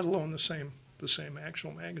 let alone the same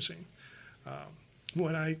actual magazine.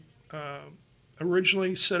 When I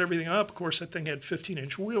originally set everything up, of course, that thing had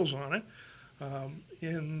 15-inch wheels on it.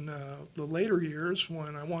 In the later years,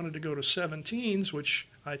 when I wanted to go to 17s, which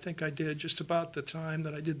I think I did just about the time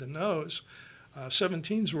that I did the nose,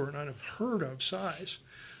 17s were an unheard of size.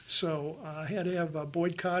 So I had to have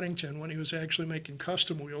Boyd Coddington, when he was actually making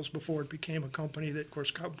custom wheels before it became a company that,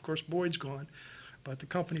 of course, Boyd's gone, but the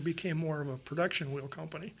company became more of a production wheel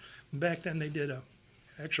company. And back then they did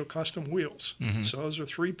actual custom wheels. Mm-hmm. So those are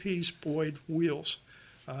 3-piece Boyd wheels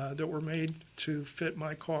that were made to fit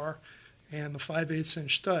my car, and the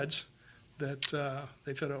 5/8-inch studs that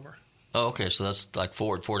they fit over. Oh, okay. So that's like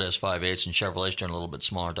Ford has 5/8, and Chevrolet's doing a little bit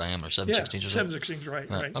smaller diameter, 7/16 or something? 7/16,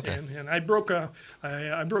 right. Okay. And I broke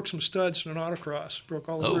I broke some studs in an autocross. Broke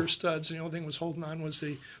all the rear studs. The only thing was holding on was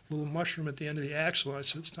the little mushroom at the end of the axle. I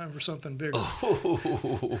said, it's time for something bigger.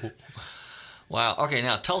 Oh. Wow. Okay,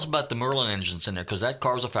 now tell us about the Merlin engines in there, because that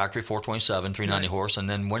car was a factory 427, 390 horse, and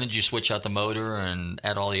then when did you switch out the motor and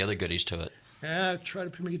add all the other goodies to it? Try to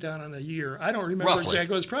put me down on a year. I don't remember Roughly.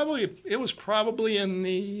 exactly. It was probably in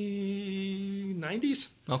the 90s.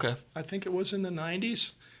 Okay. I think it was in the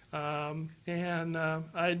 90s.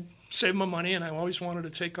 I saved my money, and I always wanted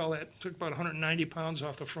to take all that. Took about 190 pounds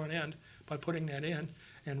off the front end by putting that in.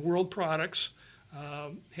 And World Products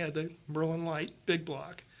had the Merlin Light big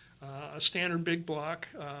block. A standard big block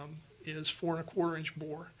is 4.25-inch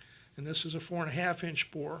bore, and this is a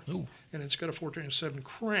 4.5-inch bore. Ooh. And it's got a 14.7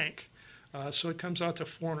 crank. So it comes out to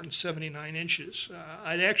 479 inches.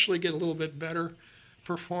 I'd actually get a little bit better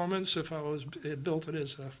performance if I built it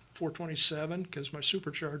as a 427, because my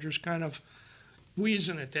supercharger's kind of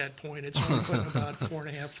wheezing at that point. It's only putting about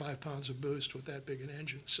 4.5, 5 pounds of boost with that big an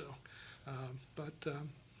engine. So,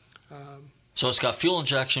 So it's got fuel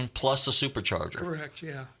injection plus the supercharger. Correct,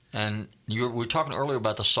 yeah. And we were talking earlier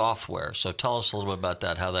about the software. So tell us a little bit about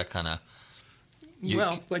that, how that kind of...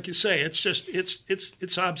 Well, like you say,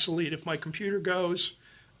 it's obsolete. If my computer goes,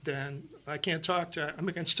 then I can't talk to.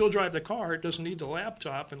 I can still drive the car. It doesn't need the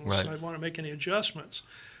laptop unless I want to make any adjustments.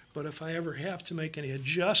 But if I ever have to make any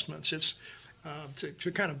adjustments, it's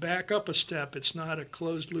to kind of back up a step. It's not a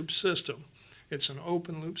closed loop system. It's an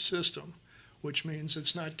open loop system, which means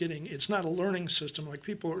it's not a learning system like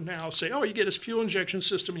people now say, oh, you get a fuel injection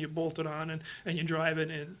system, you bolt it on, and you drive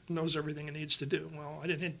it, and it knows everything it needs to do. Well, I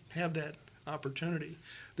didn't have that opportunity.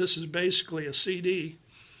 This is basically a CD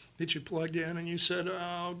that you plugged in, and you said,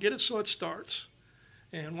 get it so it starts.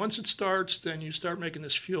 And once it starts, then you start making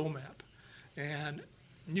this fuel map. And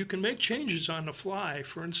you can make changes on the fly.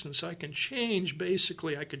 For instance, I could change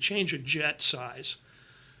a jet size,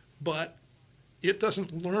 but it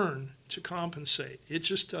doesn't learn to compensate. It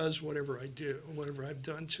just does whatever I do, whatever I've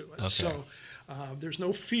done to it. Okay. So there's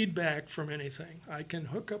no feedback from anything. I can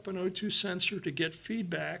hook up an O2 sensor to get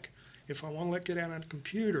feedback if I want to look it at on a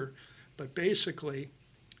computer, but basically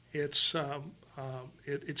it's a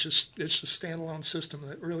standalone system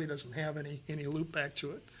that really doesn't have any loop back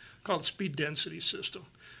to it, called speed density system.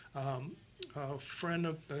 A friend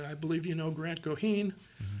of, I believe you know, Grant Goheen,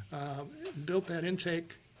 built that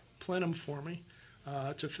intake plenum for me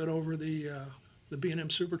to fit over the B&M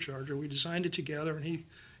supercharger. We designed it together, and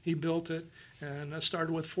he built it, and I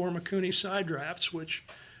started with 4 Mikuni side drafts, which,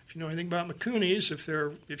 if you know anything about Mikunis, if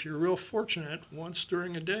you're real fortunate, once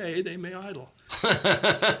during a day, they may idle.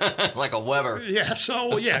 Like a Weber. Yeah,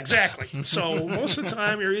 exactly. So most of the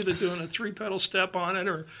time, you're either doing a 3-pedal step on it,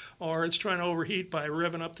 or it's trying to overheat by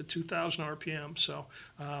revving up to 2,000 RPM. So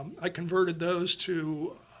I converted those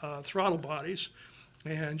to throttle bodies,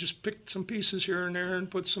 and just picked some pieces here and there and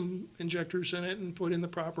put some injectors in it and put in the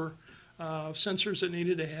proper sensors that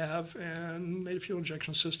needed to have, and made a fuel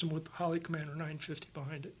injection system with the Holly Commander 950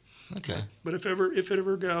 behind it. Okay. But if it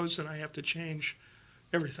ever goes, then I have to change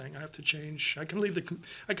everything. I have to change. I can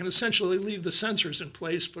essentially leave the sensors in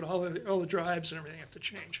place, but all the drives and everything have to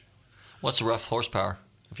change. What's the rough horsepower,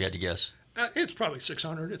 if you had to guess? It's probably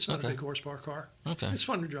 600. It's not a big horsepower car. Okay. It's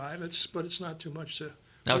fun to drive. But it's not too much to.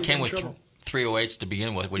 Now it came with 308s to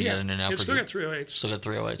begin with. What do you got in there now? It's still got 308s. Still got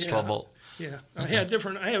 308s, Yeah. 12 volt. Yeah, Okay. I had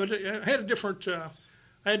different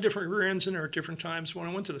rear ends in there at different times. When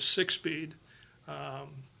I went to the 6-speed,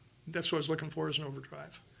 that's what I was looking for as an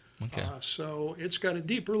overdrive. Okay. So it's got a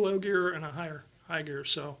deeper low gear and a higher high gear.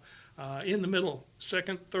 So in the middle,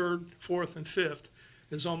 second, third, fourth, and fifth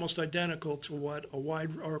is almost identical to what a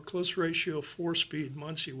wide or close ratio 4-speed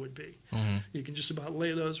Muncie would be. Mm-hmm. You can just about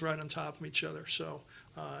lay those right on top of each other. So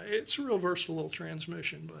it's a real versatile little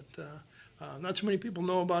transmission, but not too many people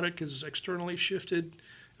know about it because it's externally shifted.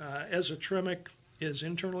 As a Tremec is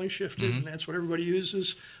internally shifted, and that's what everybody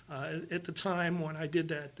uses. At the time when I did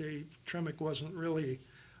that, the Tremec wasn't really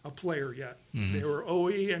a player yet. They were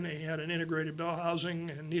OE, and they had an integrated bell housing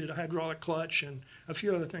and needed a hydraulic clutch and a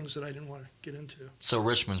few other things that I didn't want to get into. So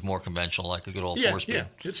Richmond's more conventional, like a good old 4-speed. Yeah,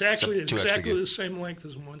 it's actually Except 2 extra exactly gears. the same length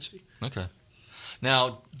as a Muncie. Okay.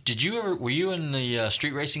 Now, were you in the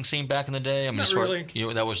street racing scene back in the day? I mean, Not really.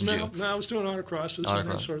 That wasn't you. No, I was doing autocrosses and that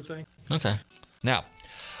Autocross. sort of thing. Okay. Now,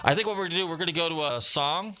 I think what we're going to do, we're going to go to a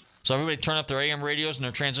song. So everybody turn up their AM radios and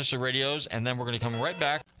their transistor radios, and then we're going to come right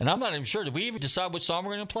back. And I'm not even sure. Did we even decide which song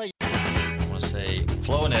we're going to play? I want to say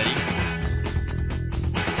Flo and Eddie.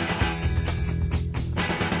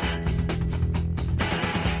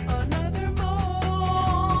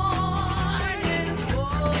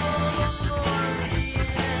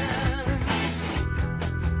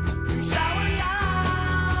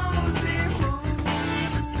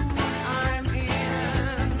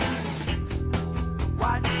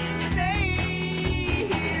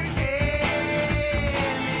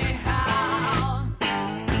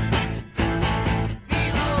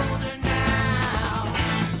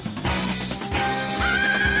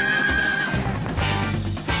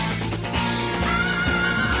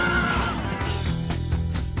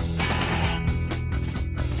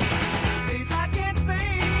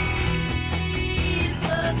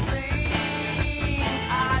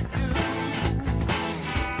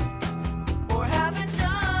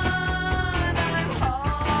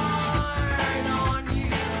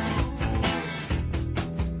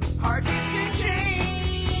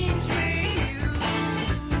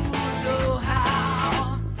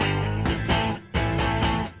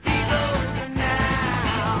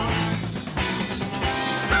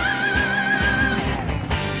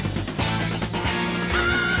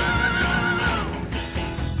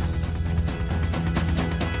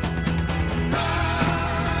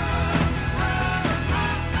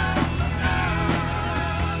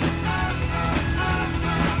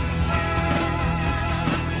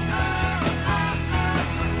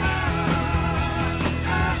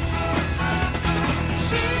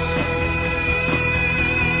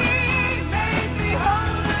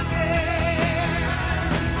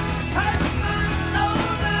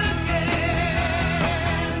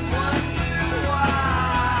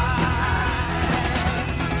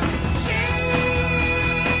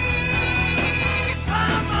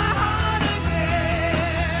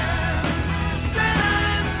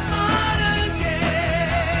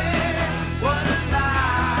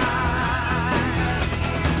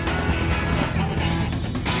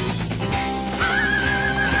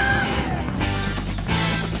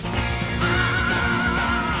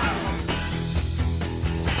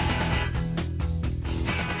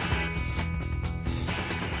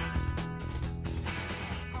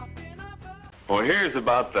 Well, here's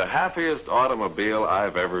about the happiest automobile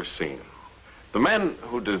I've ever seen. The men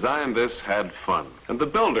who designed this had fun, and the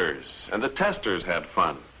builders and the testers had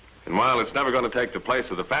fun. And while it's never going to take the place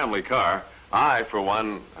of the family car, I, for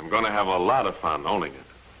one, am going to have a lot of fun owning it.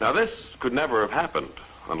 Now, this could never have happened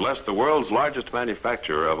unless the world's largest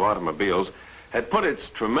manufacturer of automobiles had put its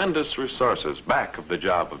tremendous resources back of the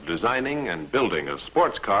job of designing and building a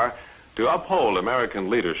sports car to uphold American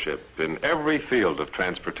leadership in every field of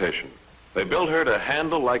transportation. They built her to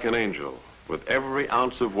handle like an angel, with every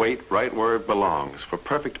ounce of weight right where it belongs for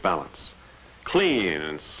perfect balance. Clean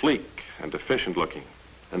and sleek and efficient looking,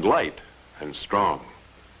 and light and strong.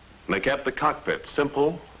 And they kept the cockpit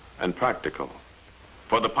simple and practical.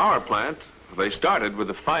 For the power plant, they started with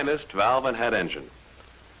the finest valve and head engine.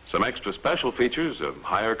 Some extra special features of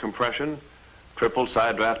higher compression, triple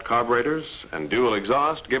side draft carburetors, and dual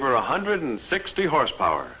exhaust give her 160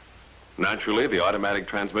 horsepower. Naturally, the automatic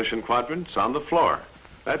transmission quadrant's on the floor.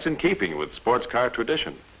 That's in keeping with sports car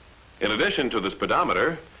tradition. In addition to the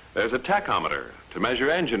speedometer, there's a tachometer to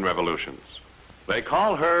measure engine revolutions. They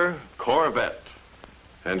call her Corvette,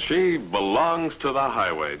 and she belongs to the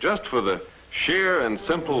highway just for the sheer and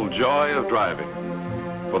simple joy of driving,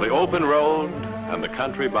 for the open road and the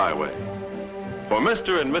country byway. For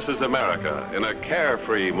Mr. and Mrs. America in a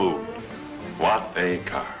carefree mood. What a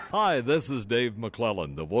car. Hi, this is Dave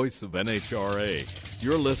McClellan, the voice of NHRA.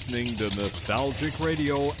 You're listening to Nostalgic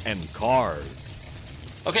Radio and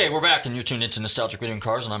Cars. Okay, we're back, and you're tuned into Nostalgic Radio and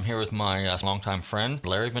Cars, and I'm here with my longtime friend,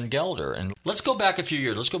 Larry Van Gelder. And let's go back a few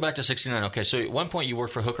years. Let's go back to 69. Okay, so at one point you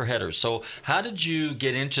worked for Hooker Headers. So how did you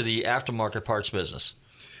get into the aftermarket parts business?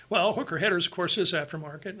 Well, Hooker Headers, of course, is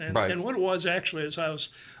aftermarket. And, right. And what it was actually is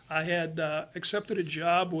I had accepted a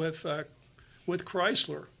job with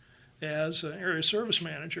Chrysler as an area service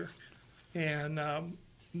manager. And I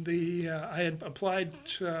had applied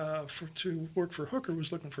to work for Hooker,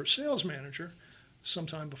 was looking for a sales manager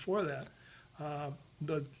sometime before that.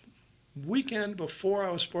 The weekend before I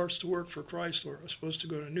was supposed to work for Chrysler, I was supposed to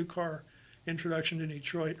go to a new car introduction to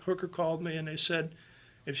Detroit. Hooker called me and they said,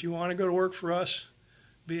 if you want to go to work for us,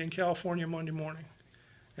 be in California Monday morning.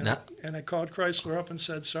 And I called Chrysler up and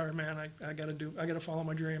said, sorry, man, I got to follow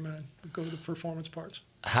my dream and go to the performance parts.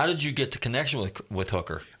 How did you get the connection with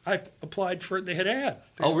Hooker? I applied for it. They had ad.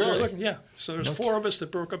 Oh, really? Yeah. So there's four of us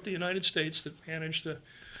that broke up the United States that managed to,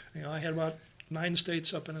 I had about 9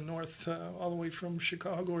 states up in the north, all the way from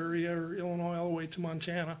Chicago area or Illinois all the way to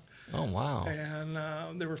Montana. Oh, wow.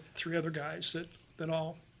 And there were 3 other guys that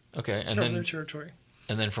all covered their territory.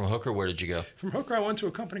 And then from Hooker, where did you go? From Hooker, I went to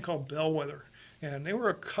a company called Bellwether. And they were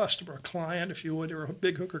a customer, a client, if you would. They were a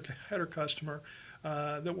big Hooker header customer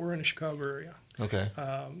that were in the Chicago area. Okay.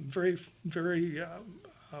 Very, very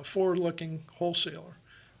forward-looking wholesaler.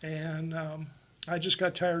 And I just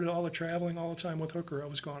got tired of all the traveling all the time with Hooker. I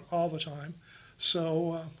was gone all the time.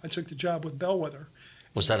 So I took the job with Bellwether.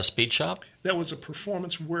 Was that a speed shop? That was a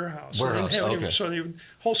performance warehouse. Warehouse, okay. So they would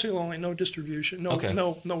wholesale only, no distribution,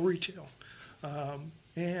 no retail.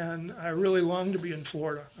 And I really longed to be in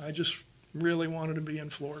Florida. I just really wanted to be in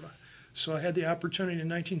Florida. So I had the opportunity in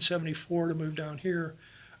 1974 to move down here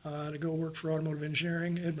to go work for automotive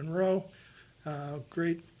engineering, Ed Monroe,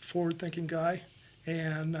 great forward-thinking guy.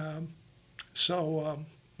 And so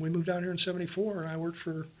we moved down here in 74, and I worked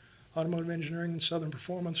for automotive engineering and Southern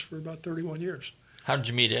Performance for about 31 years. How did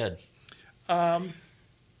you meet Ed? There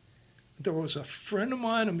was a friend of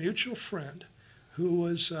mine, a mutual friend, who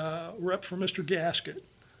was rep for Mr. Gasket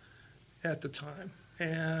at the time.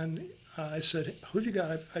 And I said, who have you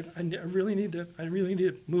got? I really need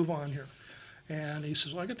to move on here. And he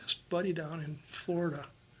says, well, I got this buddy down in Florida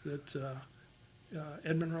that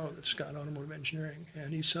Ed Monroe that's got automotive engineering,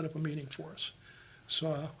 and he set up a meeting for us.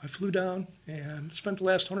 So I flew down and spent the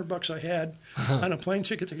last $100 I had on a plane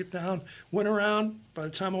ticket to get down. Went around. By the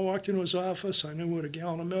time I walked into his office, I knew what a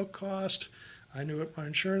gallon of milk cost. I knew what my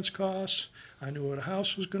insurance costs. I knew what a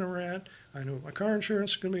house was going to rent. I knew what my car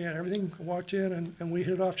insurance was going to be. And everything. I walked in, and we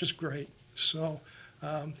hit it off just great. So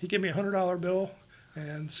he gave me a $100 bill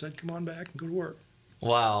and said, come on back and go to work.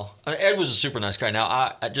 Wow. Ed was a super nice guy.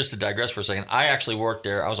 Now, just to digress for a second, I actually worked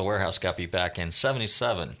there. I was a warehouse guppy back in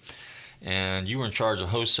 77. And you were in charge of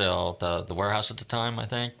wholesale, the warehouse at the time, I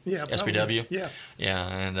think? Yeah. SBW? Yeah. Yeah,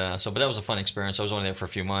 and but that was a fun experience. I was only there for a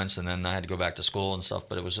few months, and then I had to go back to school and stuff,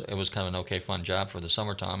 but it was kind of an okay, fun job for the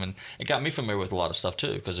summertime, and it got me familiar with a lot of stuff,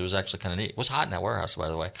 too, because it was actually kind of neat. It was hot in that warehouse, by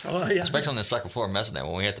the way. Oh, yeah. Especially on the second floor of Messenet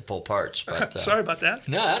when we had to pull parts. But, Sorry about that.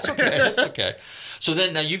 No, that's okay. That's okay. So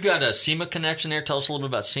then, now you've got a SEMA connection there. Tell us a little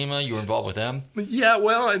bit about SEMA. You were involved with them? Yeah,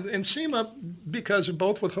 well, and SEMA, because of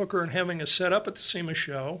both with Hooker and having a set up at the SEMA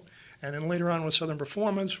show, and then later on with Southern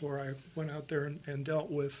Performance, where I went out there and dealt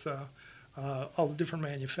with all the different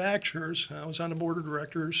manufacturers. I was on the board of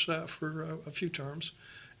directors for a few terms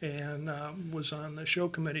and was on the show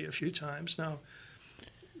committee a few times. Now,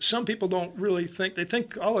 some people don't really think, they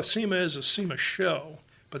think all a SEMA is a SEMA show,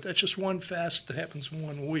 but that's just one facet that happens in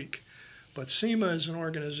 1 week. But SEMA is an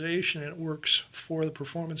organization that works for the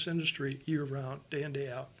performance industry year-round, day in,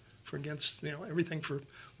 day out, for against everything for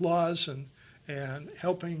laws and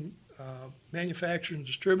helping manufacturers and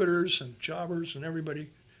distributors and jobbers and everybody,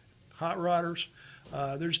 hot rodders.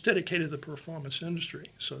 They're just dedicated to the performance industry.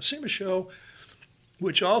 So SEMA show,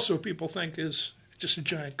 which also people think is just a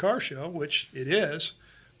giant car show, which it is,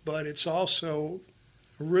 but it's also,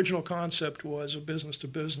 original concept was a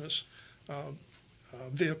business-to-business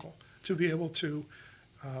vehicle to be able to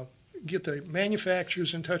get the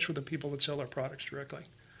manufacturers in touch with the people that sell their products directly.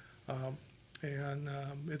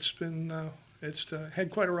 It's been... It's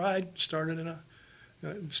had quite a ride. Started in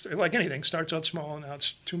like anything, starts out small, and now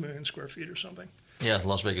it's 2 million square feet or something. Yeah, the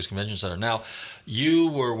Las Vegas Convention Center. Now,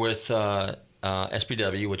 you were with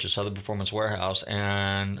SPW, which is Southern Performance Warehouse,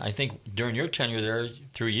 and I think during your tenure there,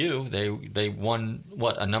 through you, they won,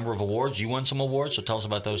 a number of awards? You won some awards, so tell us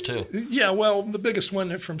about those too. Yeah, well, the biggest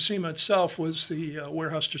one from SEMA itself was the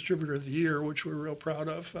Warehouse Distributor of the Year, which we're real proud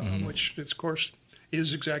of, which, of course,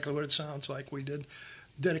 is exactly what it sounds like. We did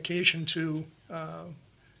dedication to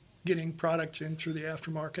getting product in through the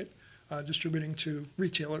aftermarket, distributing to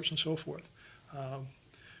retailers and so forth.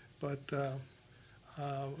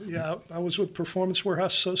 Yeah, I was with Performance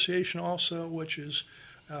Warehouse Association also, which is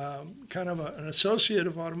kind of an associate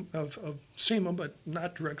of SEMA, but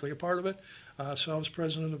not directly a part of it. So I was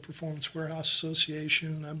president of the Performance Warehouse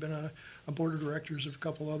Association. I've been a board of directors of a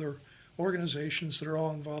couple other organizations that are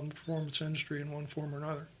all involved in the performance industry in one form or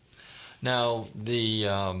another. Now, the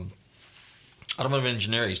automotive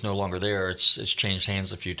engineering is no longer there. It's changed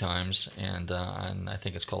hands a few times, and I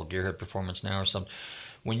think it's called Gearhead Performance now or something.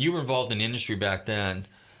 When you were involved in the industry back then,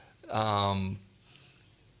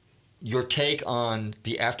 your take on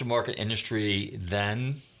the aftermarket industry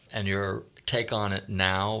then and your take on it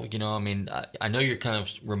now, I mean, I know you're kind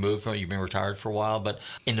of removed from it. You've been retired for a while, but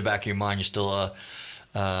in the back of your mind, you're still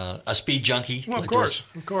a speed junkie. Well, of course.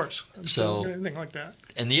 So anything like that.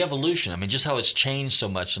 And the evolution, I mean, just how it's changed so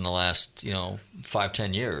much in the last,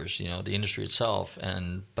 5-10 years, the industry itself.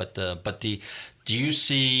 Do you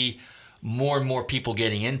see more and more people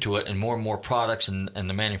getting into it and more products and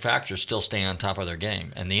the manufacturers still staying on top of their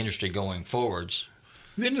game and the industry going forwards?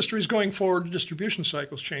 The industry is going forward. The distribution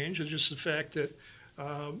cycles change. It's just the fact that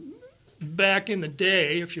back in the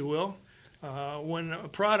day, if you will, when a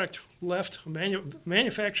product left, a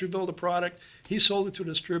manufacturer built a product, he sold it to a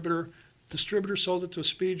distributor sold it to a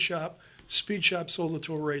speed shop sold it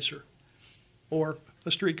to a racer or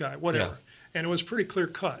a street guy, whatever. Yeah. And it was pretty clear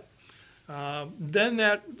cut.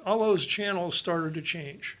 Then all those channels started to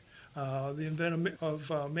change. The invention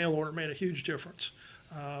of mail order made a huge difference.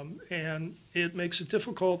 And it makes it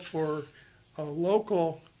difficult for a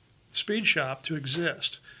local speed shop to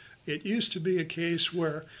exist. It used to be a case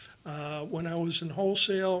where when I was in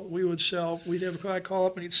wholesale, we'd have a guy call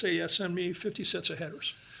up and he'd say, send me 50 sets of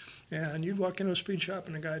headers. And you'd walk into a speed shop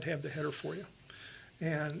and the guy'd have the header for you.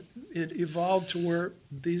 And it evolved to where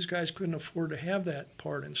these guys couldn't afford to have that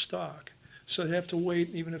part in stock. So they'd have to wait,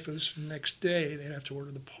 even if it was the next day, they'd have to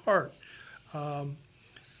order the part.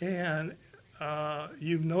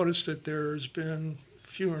 You've noticed that there's been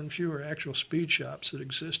fewer and fewer actual speed shops that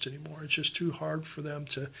exist anymore. It's just too hard for them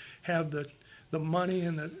to have the money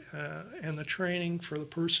and the training for the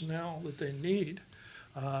personnel that they need.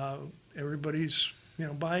 Everybody's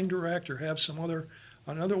buying direct or have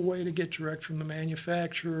another way to get direct from the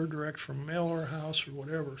manufacturer, direct from a mail order house or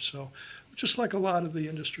whatever. So just like a lot of the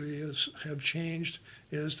industry have changed,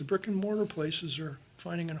 is the brick and mortar places are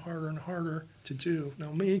finding it harder and harder to do.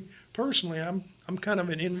 Now me personally, I'm kind of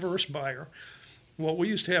an inverse buyer. What we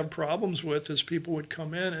used to have problems with is people would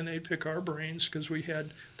come in and they'd pick our brains because we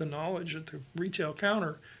had the knowledge at the retail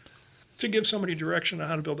counter to give somebody direction on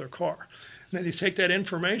how to build their car. And then they take that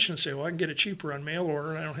information and say, well, I can get it cheaper on mail order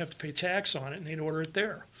and I don't have to pay tax on it, and they'd order it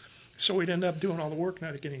there. So we'd end up doing all the work,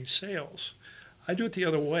 not getting sales. I do it the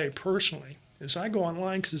other way personally, is I go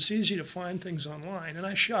online because it's easy to find things online, and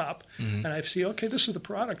I shop, and I see, okay, this is the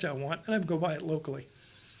product I want, and I go buy it locally.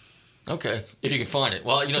 Okay, if you can find it.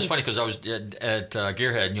 Well, it's funny because I was at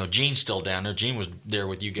Gearhead, Gene's still down there. Gene was there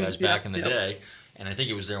with you guys back in the day. And I think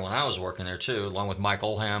he was there when I was working there, too, along with Mike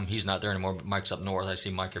Olham. He's not there anymore, but Mike's up north. I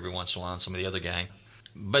see Mike every once in a while and some of the other gang.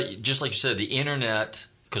 But just like you said, the Internet,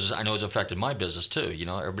 because I know it's affected my business, too.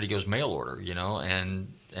 Everybody goes mail order,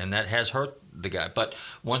 and that has hurt the guy. But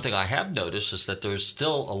one thing I have noticed is that there's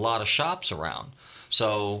still a lot of shops around.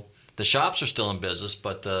 So the shops are still in business,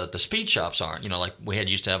 but the speed shops aren't. Like we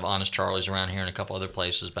used to have Honest Charlie's around here and a couple other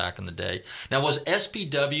places back in the day. Now, was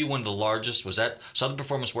SPW one of the largest? Was that Southern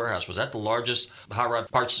Performance Warehouse? Was that the largest hot rod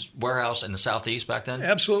parts warehouse in the Southeast back then?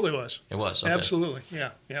 Absolutely was. It was. Okay. Absolutely,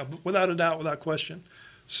 yeah, without a doubt, without question.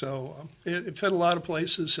 So it fed a lot of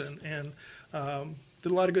places and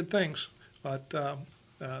did a lot of good things. But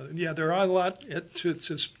there are a lot.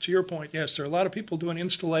 To your point, yes, there are a lot of people doing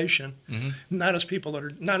installation. Mm-hmm.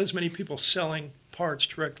 Not as many people selling parts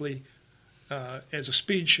directly as a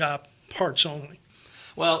speed shop, parts only.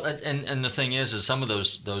 Well, and the thing is some of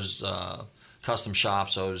those custom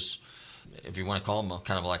shops, those, if you want to call them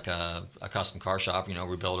kind of like a custom car shop,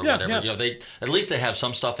 rebuild or whatever. Yeah. They at least they have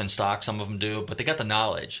some stuff in stock. Some of them do, but they got the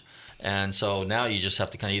knowledge. And so now you just have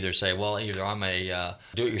to kind of either say, well, either I'm a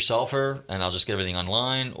do-it-yourselfer and I'll just get everything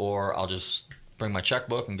online, or I'll just bring my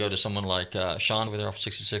checkbook and go to someone like Sean over there off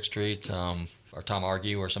 66th Street or Tom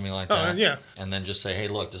Argue or something like that. Yeah. And then just say, hey,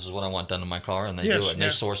 look, this is what I want done to my car, and they do it. And they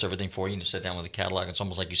source everything for you, and you sit down with a catalog. It's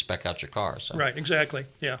almost like you spec out your car. So. Right, exactly,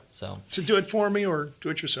 yeah. So do it for me or do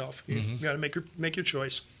it yourself. You got to make your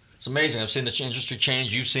choice. It's amazing. I've seen the industry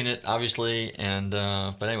change. You've seen it, obviously. And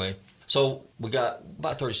but anyway, so we got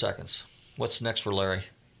about 30 seconds. What's next for Larry?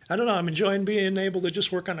 I don't know. I'm enjoying being able to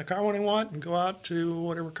just work on the car when I want and go out to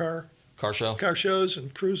whatever car shows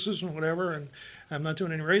and cruises and whatever. And I'm not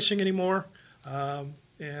doing any racing anymore. And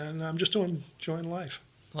I'm just enjoying life.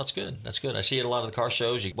 Well, that's good. That's good. I see it at a lot of the car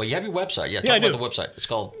shows. You have your website. Yeah, talk about the website. It's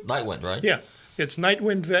called Nightwind, right? Yeah. It's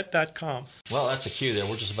nightwindvet.com. Well, that's a cue there.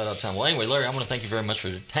 We're just about out of time. Well, anyway, Larry, I want to thank you very much for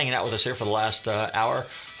hanging out with us here for the last hour,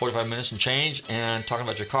 45 minutes and change, and talking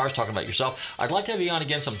about your cars, talking about yourself. I'd like to have you on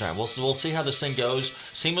again sometime. We'll see how this thing goes.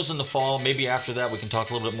 SEMA's in the fall. Maybe after that we can talk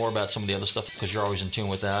a little bit more about some of the other stuff because you're always in tune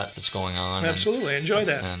with that's going on. Absolutely. Enjoy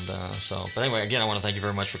that. But anyway, again, I want to thank you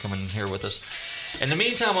very much for coming here with us. In the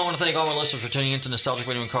meantime, I want to thank all our listeners for tuning in to Nostalgic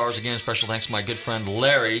Radio and Cars. Again, special thanks to my good friend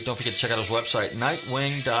Larry. Don't forget to check out his website,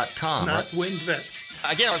 nightwing.com.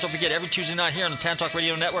 Nightwingvet. Again, don't forget, every Tuesday night here on the Tan Talk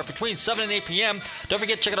Radio Network between 7 and 8 p.m. Don't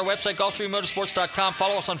forget to check out our website, GulfstreamMotorsports.com.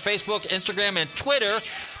 Follow us on Facebook, Instagram, and Twitter.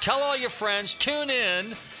 Tell all your friends. Tune in.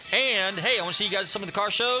 And, hey, I want to see you guys at some of the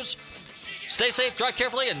car shows. Stay safe, drive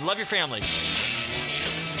carefully, and love your family.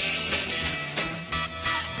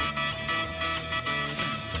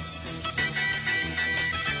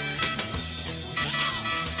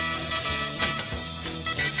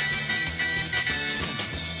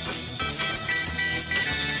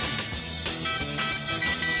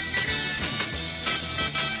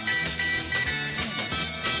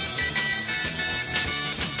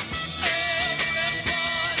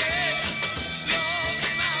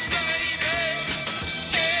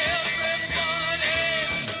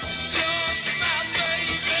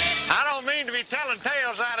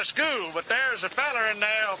 School, but there's a feller in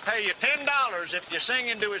there who'll pay you $10 if you sing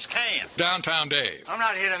into his can. Downtown Dave. I'm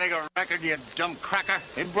not here to make a record, you dumb cracker.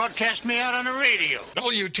 It broadcast me out on the radio.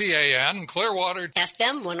 WTAN, Clearwater.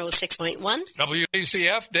 FM 106.1.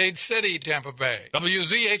 WACF, Dade City, Tampa Bay.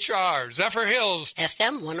 WZHR, Zephyr Hills.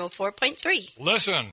 FM 104.3. Listen.